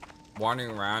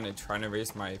 wandering around and trying to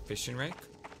raise my fishing rank.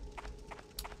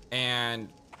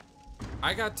 And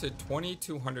I got to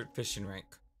 2200 fishing rank.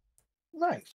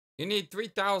 Nice. You need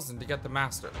 3000 to get the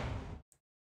master.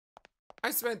 I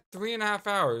spent 3.5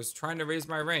 hours trying to raise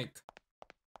my rank.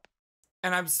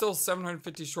 And I'm still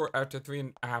 750 short after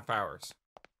 3.5 hours.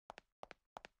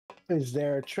 Is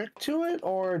there a trick to it,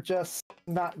 or just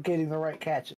not getting the right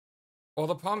catches? Well,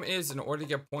 the problem is, in order to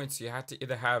get points, you have to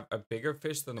either have a bigger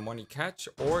fish than the one you catch,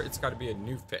 or it's got to be a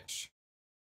new fish.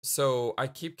 So I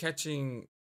keep catching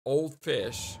old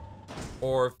fish,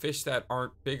 or fish that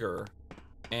aren't bigger,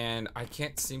 and I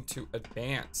can't seem to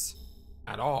advance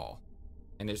at all.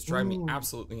 And it's driving me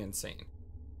absolutely insane.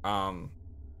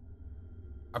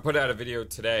 I put out a video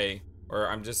today where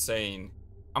I'm just saying,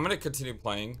 I'm going to continue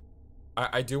playing.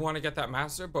 I do want to get that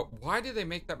master, but why did they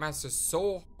make that master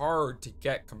so hard to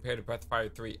get compared to Breath of Fire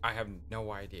 3? I have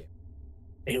no idea.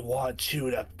 They want you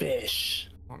to fish.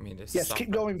 Want me to Yes, suffer? keep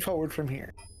going forward from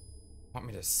here. Want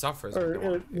me to suffer? Is what they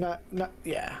Or want me to do. not,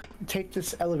 yeah. Take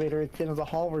this elevator at the end of the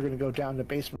hall. We're going to go down to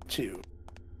basement 2.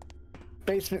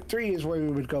 Basement 3 is where we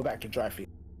would go back to dry feed.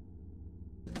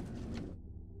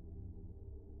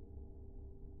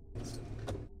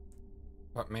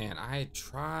 But man, I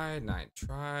tried and I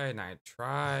tried and I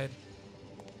tried.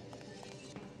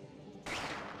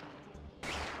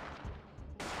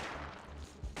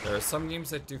 There are some games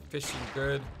that do fishing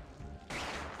good.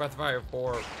 Breath of Fire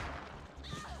 4,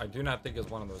 I do not think is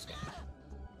one of those games.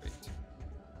 Wait.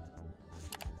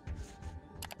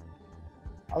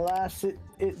 Alas,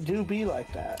 it do be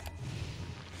like that.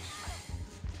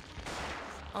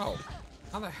 Oh,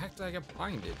 how the heck did I get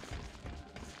blinded?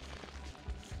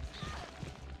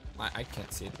 I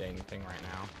can't see a dang thing right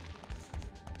now.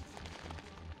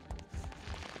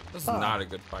 This is not a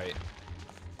good fight.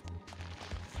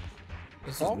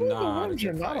 This is Only the not a worms good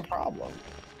are not a fight. problem.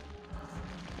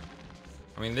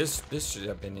 I mean, this should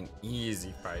have been an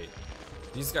easy fight.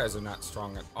 These guys are not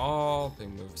strong at all. They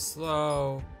move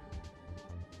slow.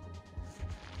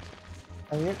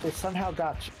 And yet they somehow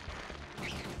got you.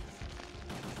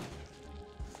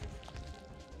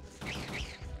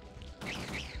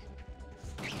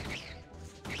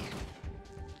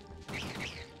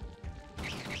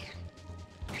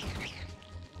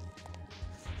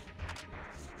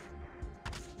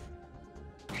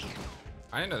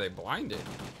 I didn't know they blinded.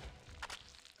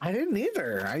 I didn't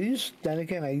either. Then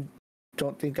again, I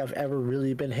don't think I've ever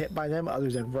really been hit by them other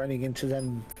than running into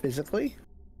them physically.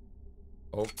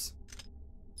 Oops.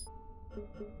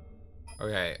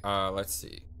 Okay, let's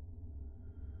see.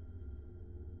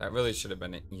 That really should have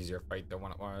been an easier fight than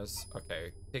what it was.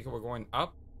 Okay, think we're going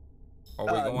up? Or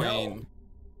we're going No.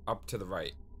 up to the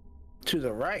right? To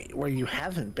the right, where you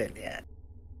haven't been yet.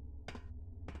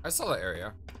 I saw that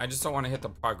area. I just don't want to hit the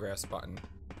progress button.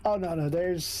 Oh, no,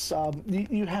 there's,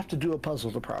 you have to do a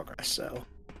puzzle to progress, so.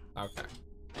 Okay.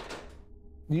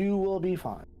 You will be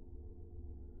fine.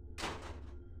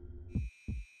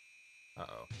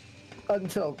 Uh-oh.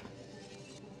 Until...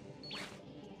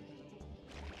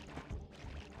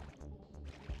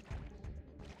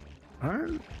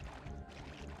 Alright.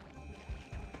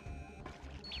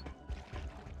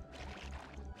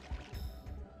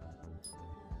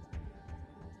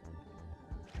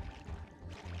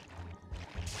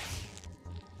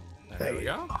 There we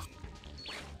go.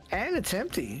 And it's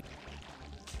empty.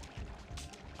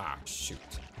 Ah, shoot.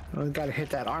 We gotta hit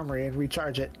that armory and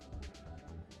recharge it.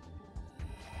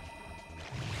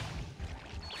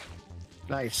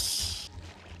 Nice.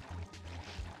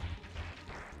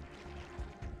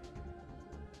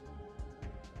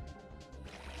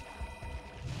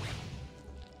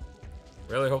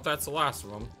 Really hope that's the last of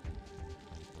them.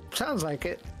 Sounds like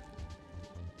it.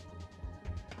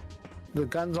 The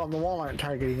guns on the wall aren't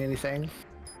targeting anything.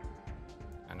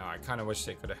 I know, I kind of wish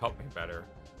they could have helped me better.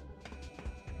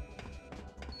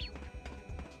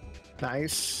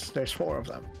 Nice. There's 4 of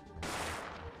them.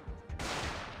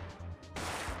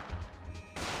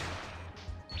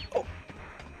 Oh.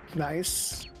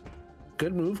 Nice.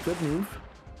 Good move, good move.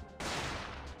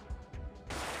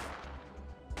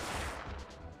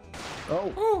 Oh.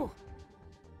 Woo!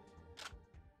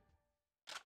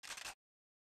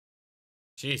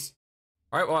 Jeez.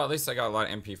 Alright, well, at least I got a lot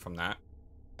of MP from that.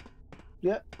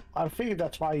 Yep. I figured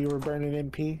that's why you were burning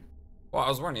MP. Well, I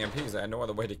was running MP because I had no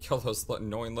other way to kill those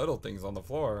annoying little things on the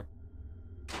floor.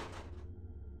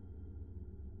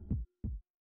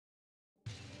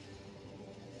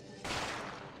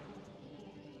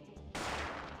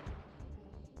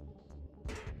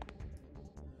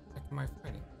 What am I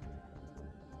fighting?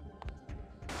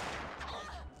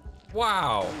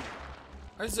 Wow!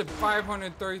 I just did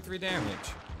 533 damage.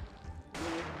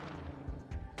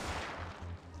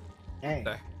 Dang.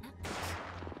 The heck?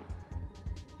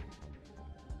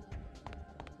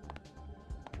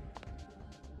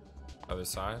 Other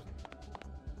side.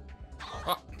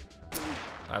 Oh,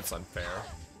 that's unfair.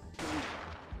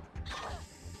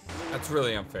 That's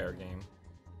really unfair, game.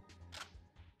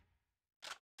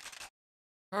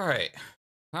 All right.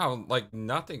 Wow, like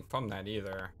nothing from that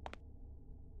either.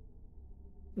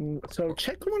 So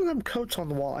check one of them coats on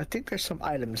the wall. I think there's some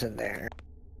items in there.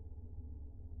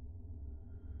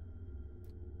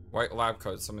 White lab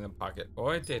coat, some in the pocket.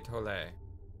 Oi de tole.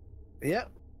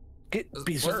 Yep. Get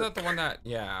Berserk. Was that the one that?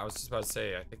 Yeah, I was just about to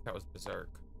say. I think that was Berserk.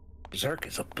 Berserk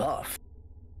is a buff.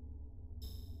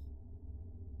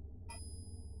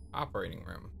 Operating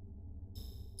room.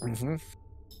 Mm-hmm.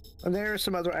 And there are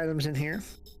some other items in here.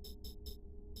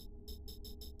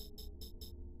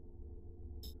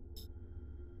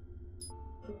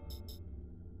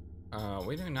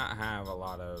 We do not have a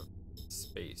lot of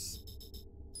space.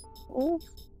 Oh,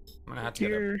 I'm gonna have to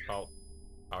get a belt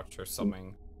pouch or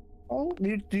something. oh,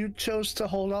 you chose to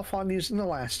hold off on using the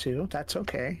last 2. That's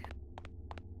okay.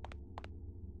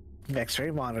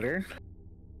 X-ray monitor.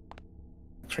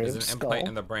 X-ray There's of an skull. implant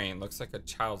in the brain. Looks like a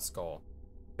child's skull.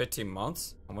 15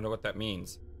 months? I wonder what that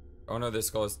means. Oh no, this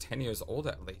skull is 10 years old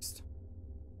at least.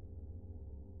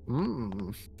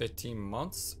 15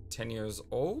 months? 10 years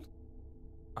old?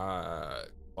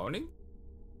 Cloning?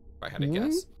 If I had to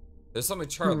guess. There's something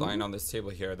chart lying on this table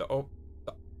here. The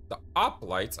op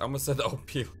lights. I almost said the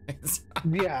OP lights.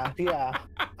 Yeah.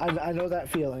 I know that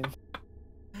feeling.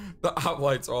 The op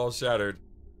lights are all shattered.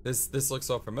 This looks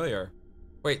so familiar.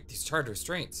 Wait, these charred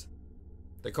restraints.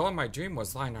 The girl in my dream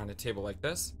was lying on a table like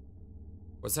this.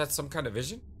 Was that some kind of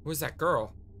vision? Who is that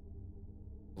girl?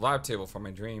 Lab table for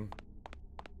my dream.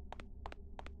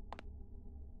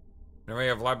 An array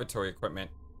of laboratory equipment.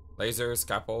 Lasers,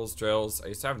 scalpels, drills. I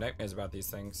used to have nightmares about these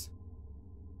things.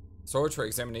 Storage for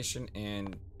examination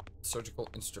and surgical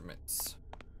instruments.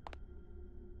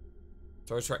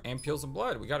 Storage for ampules and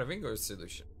blood. We got a Ringo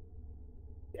solution.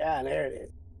 Yeah, there it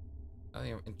is.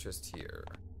 Nothing of interest here.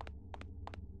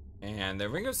 And the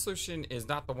Ringo solution is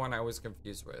not the one I was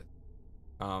confused with.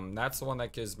 That's the one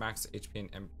that gives max HP and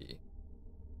MP.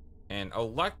 And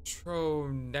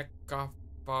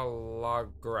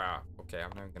electronecophalograph. Okay,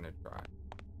 I'm not gonna try.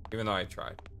 Even though I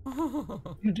tried.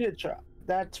 You did try.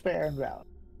 That's fair and valid.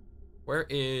 Where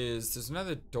is... There's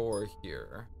another door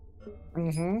here.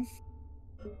 Mm-hmm.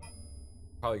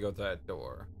 Probably go to that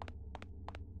door.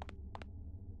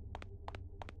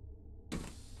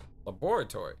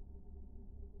 Laboratory.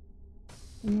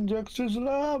 Dexter's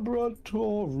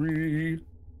Laboratory.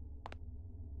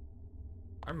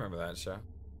 I remember that show.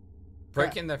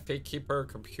 Break in the Fakekeeper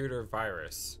computer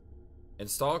virus.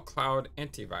 Install cloud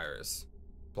antivirus.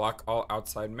 Block all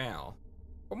outside mail.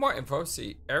 For more info,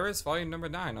 see Eris volume number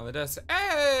 9 on the desk.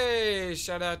 Hey!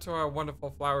 Shout out to our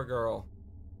wonderful flower girl.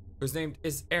 Whose name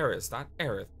is Eris, not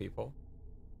Aerith, people.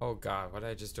 Oh god, what did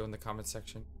I just do in the comment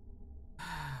section?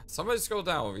 Somebody scroll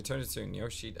down. We'll return it soon.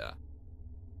 Yoshida.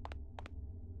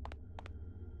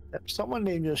 Someone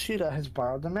named Yoshida has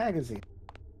borrowed the magazine.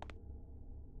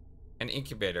 An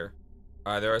incubator.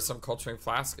 There are some culturing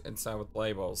flasks inside with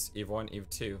labels. Eve 1, Eve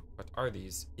 2. What are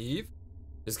these? Eve?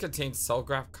 This contains cell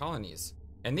graft colonies.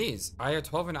 And these,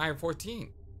 IA-12 and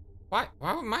IA-14. Why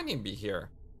would my name be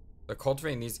here? They're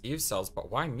cultivating these Eve cells,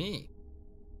 but why me?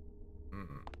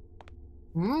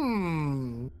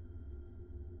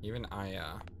 Even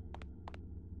Aya.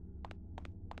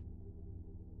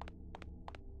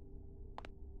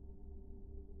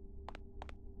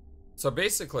 So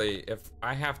basically, if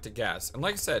I have to guess, and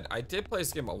like I said, I did play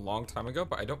this game a long time ago,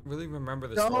 but I don't really remember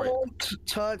the story. Don't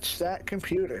touch that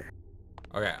computer.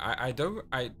 Okay, I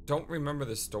don't remember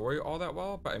the story all that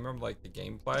well, but I remember like the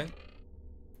gameplay.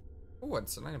 Oh,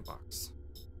 it's an item box.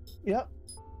 Yep.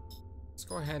 Let's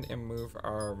go ahead and move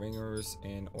our ringers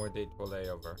and Orde Tolle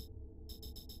over.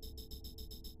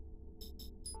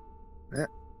 Yeah.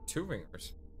 2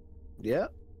 ringers.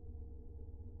 Yep.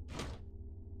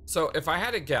 So if I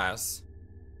had to guess,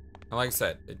 and like I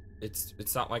said,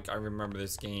 it's not like I remember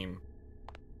this game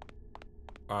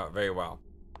very well.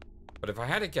 But if I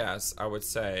had to guess, I would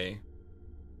say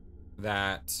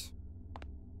that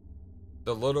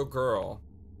the little girl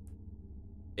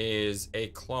is a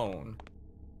clone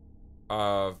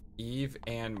of Eve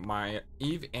and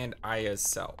Aya's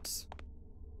cells.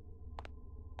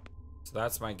 So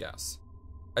that's my guess.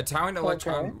 A towering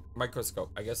electron microscope,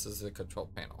 I guess, is the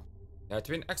control panel. You have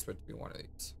to be an expert to be one of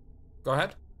these. Go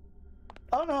ahead.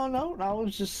 Oh no! I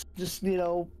was just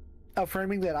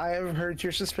affirming that I have heard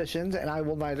your suspicions, and I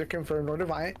will neither confirm nor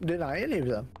deny any of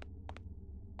them.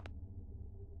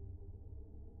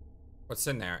 What's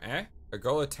in there, eh? A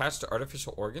girl attached to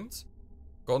artificial organs?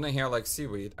 Golden hair like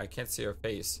seaweed. I can't see her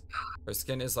face. Her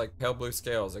skin is like pale blue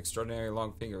scales, extraordinary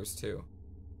long fingers too.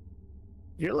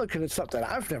 You're looking at something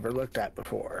I've never looked at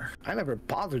before. I never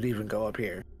bothered to even go up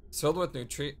here. It's filled with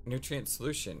nutrient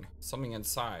solution. Something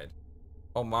inside.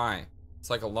 Oh my. It's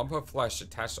like a lump of flesh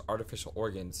attached to artificial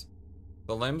organs.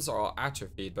 The limbs are all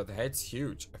atrophied, but the head's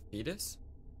huge. A fetus?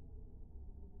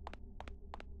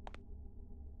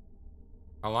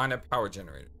 A line of power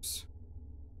generators.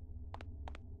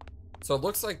 So it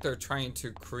looks like they're trying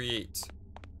to create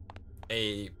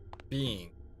a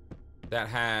being that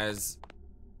has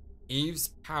Eve's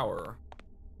power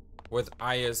with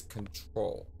Aya's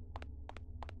control.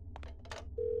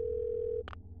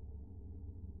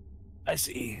 I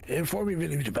see. Inform me of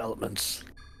any developments.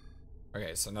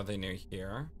 Okay, so nothing new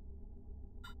here.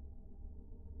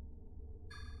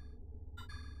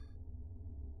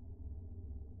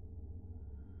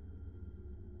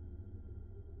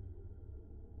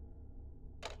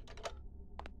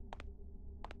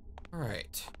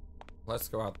 Alright. Let's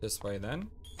go out this way then.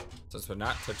 Since we're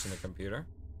not touching the computer.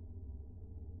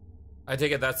 I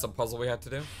take it that's the puzzle we have to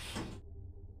do?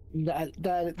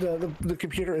 The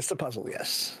computer is the puzzle,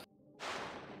 yes.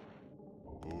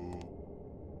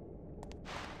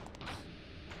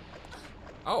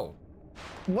 Oh.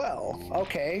 Well,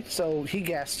 okay, so he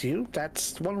gassed you.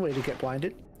 That's one way to get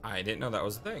blinded. I didn't know that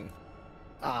was a thing.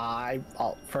 I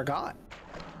forgot.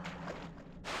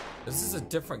 This is a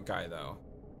different guy, though.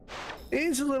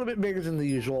 He's a little bit bigger than the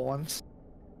usual ones.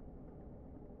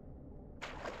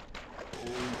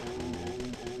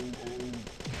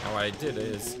 Now what I did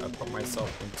is I put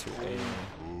myself into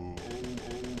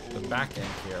the back end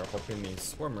here, hoping these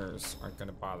swimmers aren't going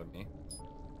to bother me.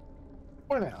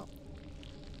 For now.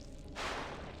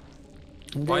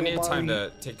 Well, I need time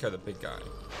to take care of the big guy.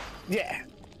 Yeah.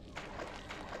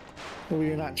 Well,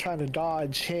 you're not trying to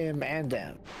dodge him and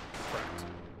them. Correct.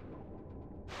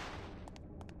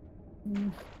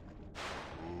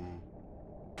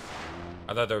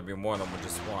 I thought there would be more than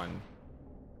just one.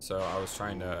 So I was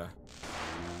trying to...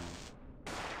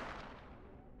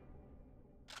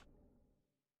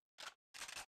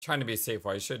 Trying to be safe.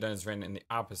 What I should have done is ran in the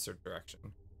opposite direction.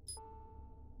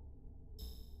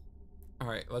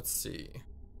 Alright, let's see.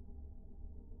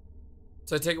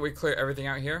 So I take it we clear everything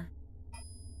out here?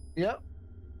 Yep.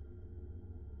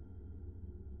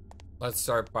 Let's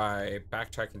start by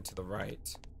backtracking to the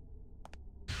right.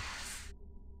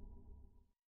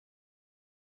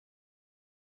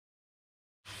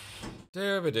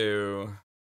 Doobadoo.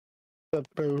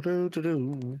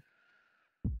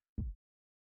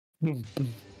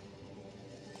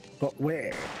 But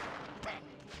where?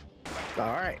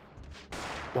 Alright.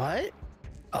 What?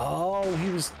 Oh, he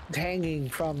was hanging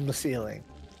from the ceiling.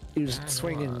 He was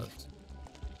swinging.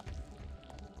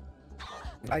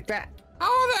 Like that.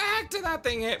 How the heck did that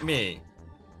thing hit me?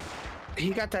 He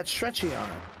got that stretchy on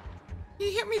him.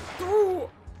 He hit me through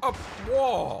a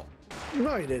wall.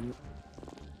 No, he didn't.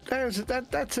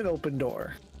 That's an open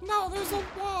door. No, there's a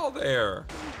wall there.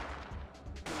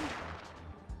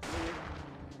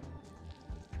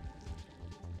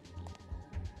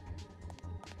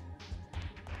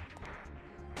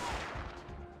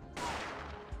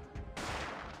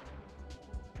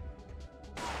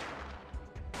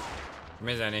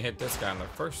 Amazing, I didn't hit this guy in the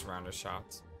first round of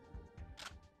shots.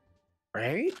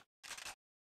 Right?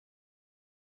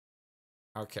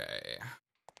 Okay.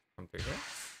 Come through here.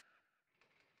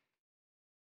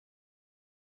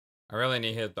 I really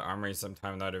need to hit the armory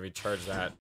sometime though to recharge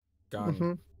that gun.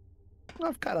 Mm-hmm.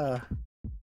 I've got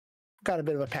a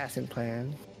bit of a passing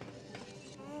plan.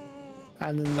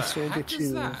 And then this will get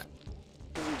you that?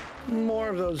 more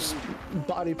of those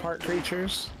body part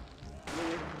creatures.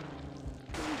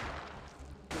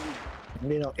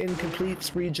 You know,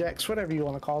 incompletes, rejects, whatever you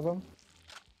want to call them.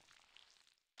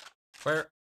 Where?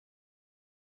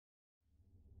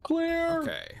 Clear.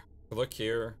 Okay. Look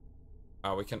here.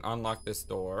 We can unlock this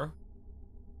door.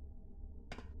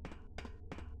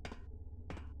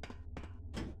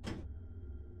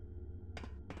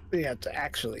 We have to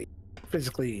actually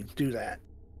physically do that.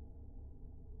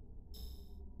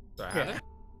 Do I have it?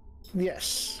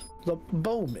 Yes. The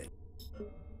Bowman.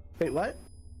 Wait, what?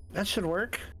 That should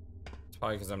work. It's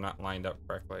probably because I'm not lined up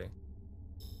correctly.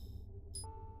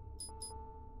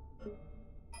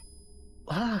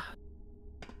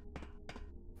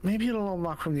 Maybe it'll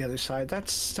unlock from the other side.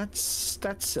 That's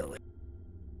silly.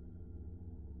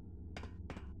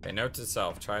 Okay, note to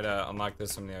self. Try to unlock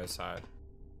this from the other side.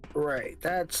 Right.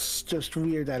 That's just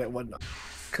weird that it wouldn't.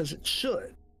 Because it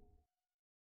should.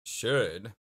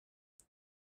 Should?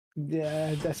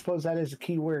 Yeah, I suppose that is a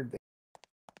key word.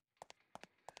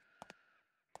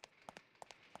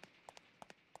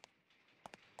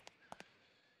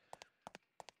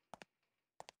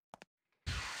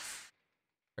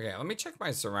 Okay, let me check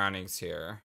my surroundings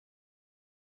here.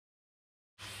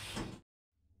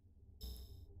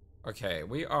 Okay,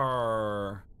 we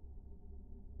are...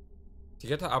 To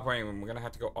get to the operating room, we're gonna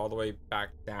have to go all the way back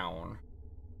down.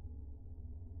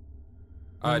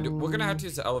 We're gonna have to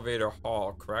use the elevator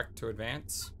hall, correct, to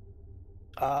advance?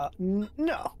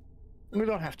 No. We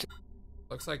don't have to.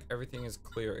 Looks like everything is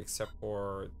clear except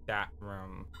for that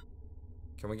room.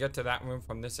 Can we get to that room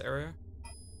from this area?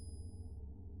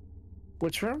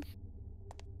 Which room?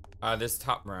 This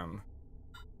top room.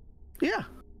 Yeah.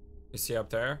 You see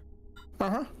up there?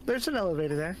 Uh-huh. There's an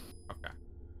elevator there. Okay.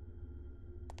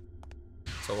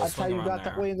 So we'll That's how swing you around got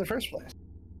there. that way in the first place.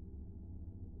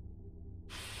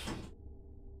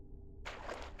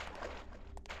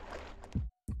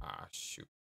 Ah, shoot.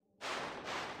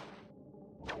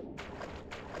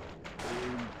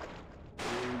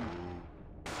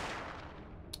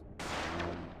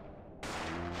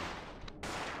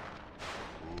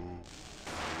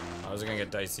 I was gonna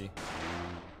get dicey.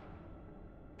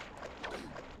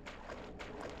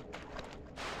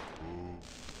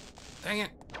 Dang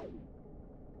it!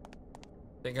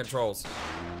 Take controls.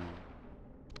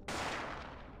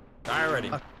 Die already.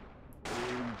 Not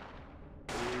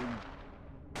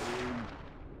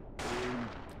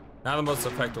the most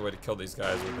effective way to kill these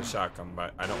guys with a shotgun,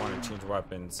 but I don't want to change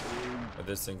weapons with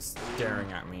this thing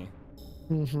staring at me.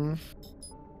 Mm-hmm.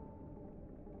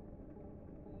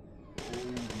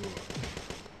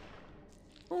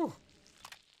 Whew.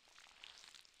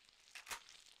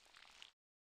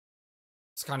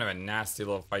 It's kind of a nasty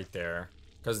little fight there.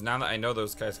 Because now that I know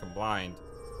those guys can blind,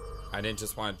 I didn't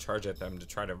just want to charge at them to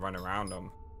try to run around them.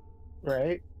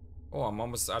 Right? Oh, I'm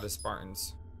almost out of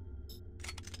Spartans.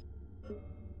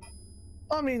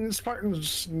 I mean,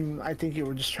 Spartans, I think you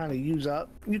were just trying to use up.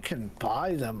 You can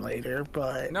buy them later,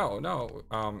 but... No, no.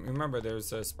 Remember,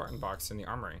 there's a Spartan box in the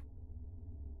armory.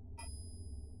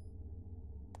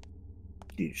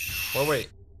 Well, wait.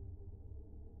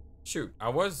 Shoot, I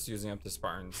was using up the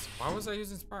Spartans. Why was I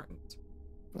using Spartans?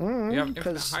 We have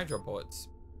infinite Hydra bullets.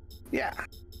 Yeah.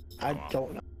 I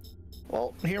don't know.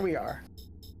 Well, here we are.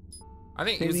 I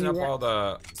think using up all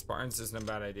the Spartans isn't a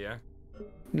bad idea.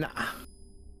 Nah.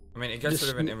 I mean, it gets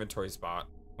rid of an inventory spot.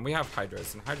 And we have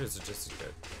Hydras, and Hydras are just as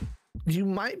good. You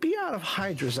might be out of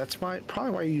Hydras. That's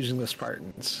probably why you're using the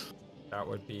Spartans. That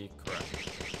would be correct.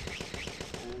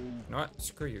 You know what?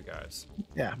 Screw you guys.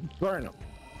 Yeah, burn them.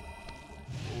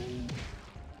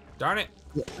 Darn it!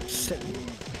 Yeah, sit.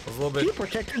 I was a little bit... You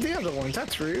protected the other ones.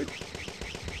 That's rude.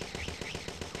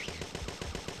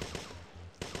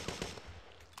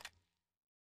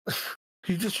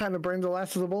 You just trying to burn the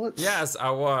last of the bullets? Yes, I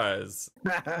was.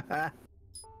 And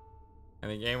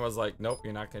the game was like, nope,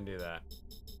 you're not gonna do that.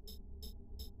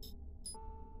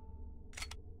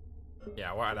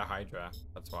 Yeah, we're out of Hydra.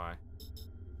 That's why.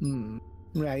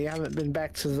 Yeah, you haven't been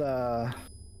back to the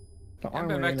I haven't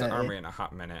been back to the armory in a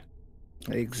hot minute.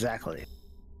 Exactly.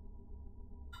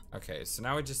 Okay, so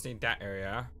now we just need that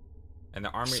area. And the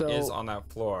armory is on that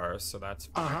floor, so that's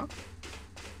fine.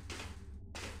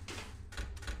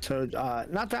 So,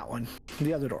 not that one.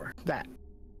 The other door. That.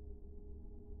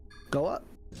 Go up.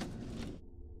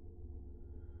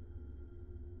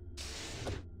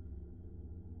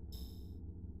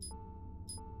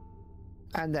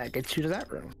 And that gets you to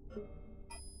that room.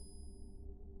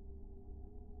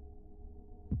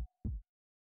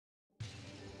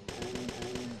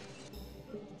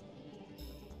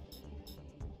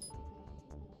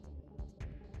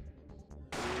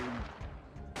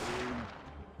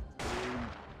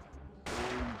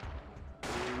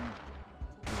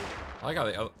 I like how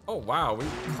the other... Oh, wow, we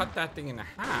cut that thing in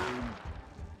half.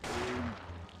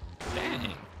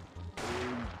 Dang.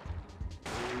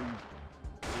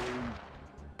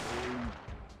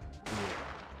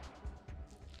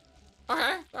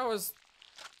 Okay, that was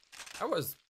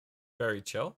very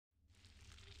chill.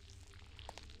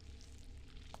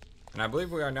 And I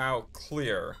believe we are now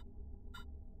clear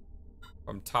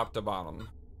from top to bottom.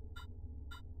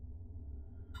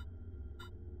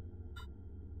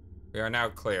 We are now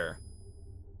clear.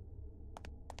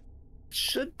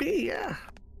 Should be, yeah.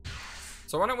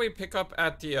 So why don't we pick up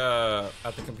at the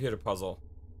computer puzzle?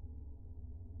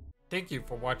 Thank you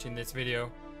for watching this video.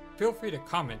 Feel free to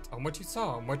comment on what you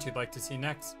saw and what you'd like to see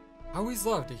next. I always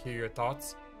love to hear your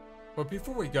thoughts. But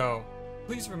before we go,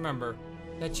 please remember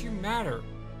that you matter,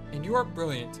 and you are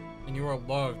brilliant, and you are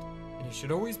loved, and you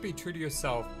should always be true to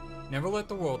yourself. Never let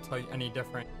the world tell you any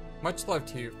different. Much love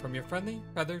to you from your friendly,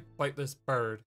 feathered, flightless bird.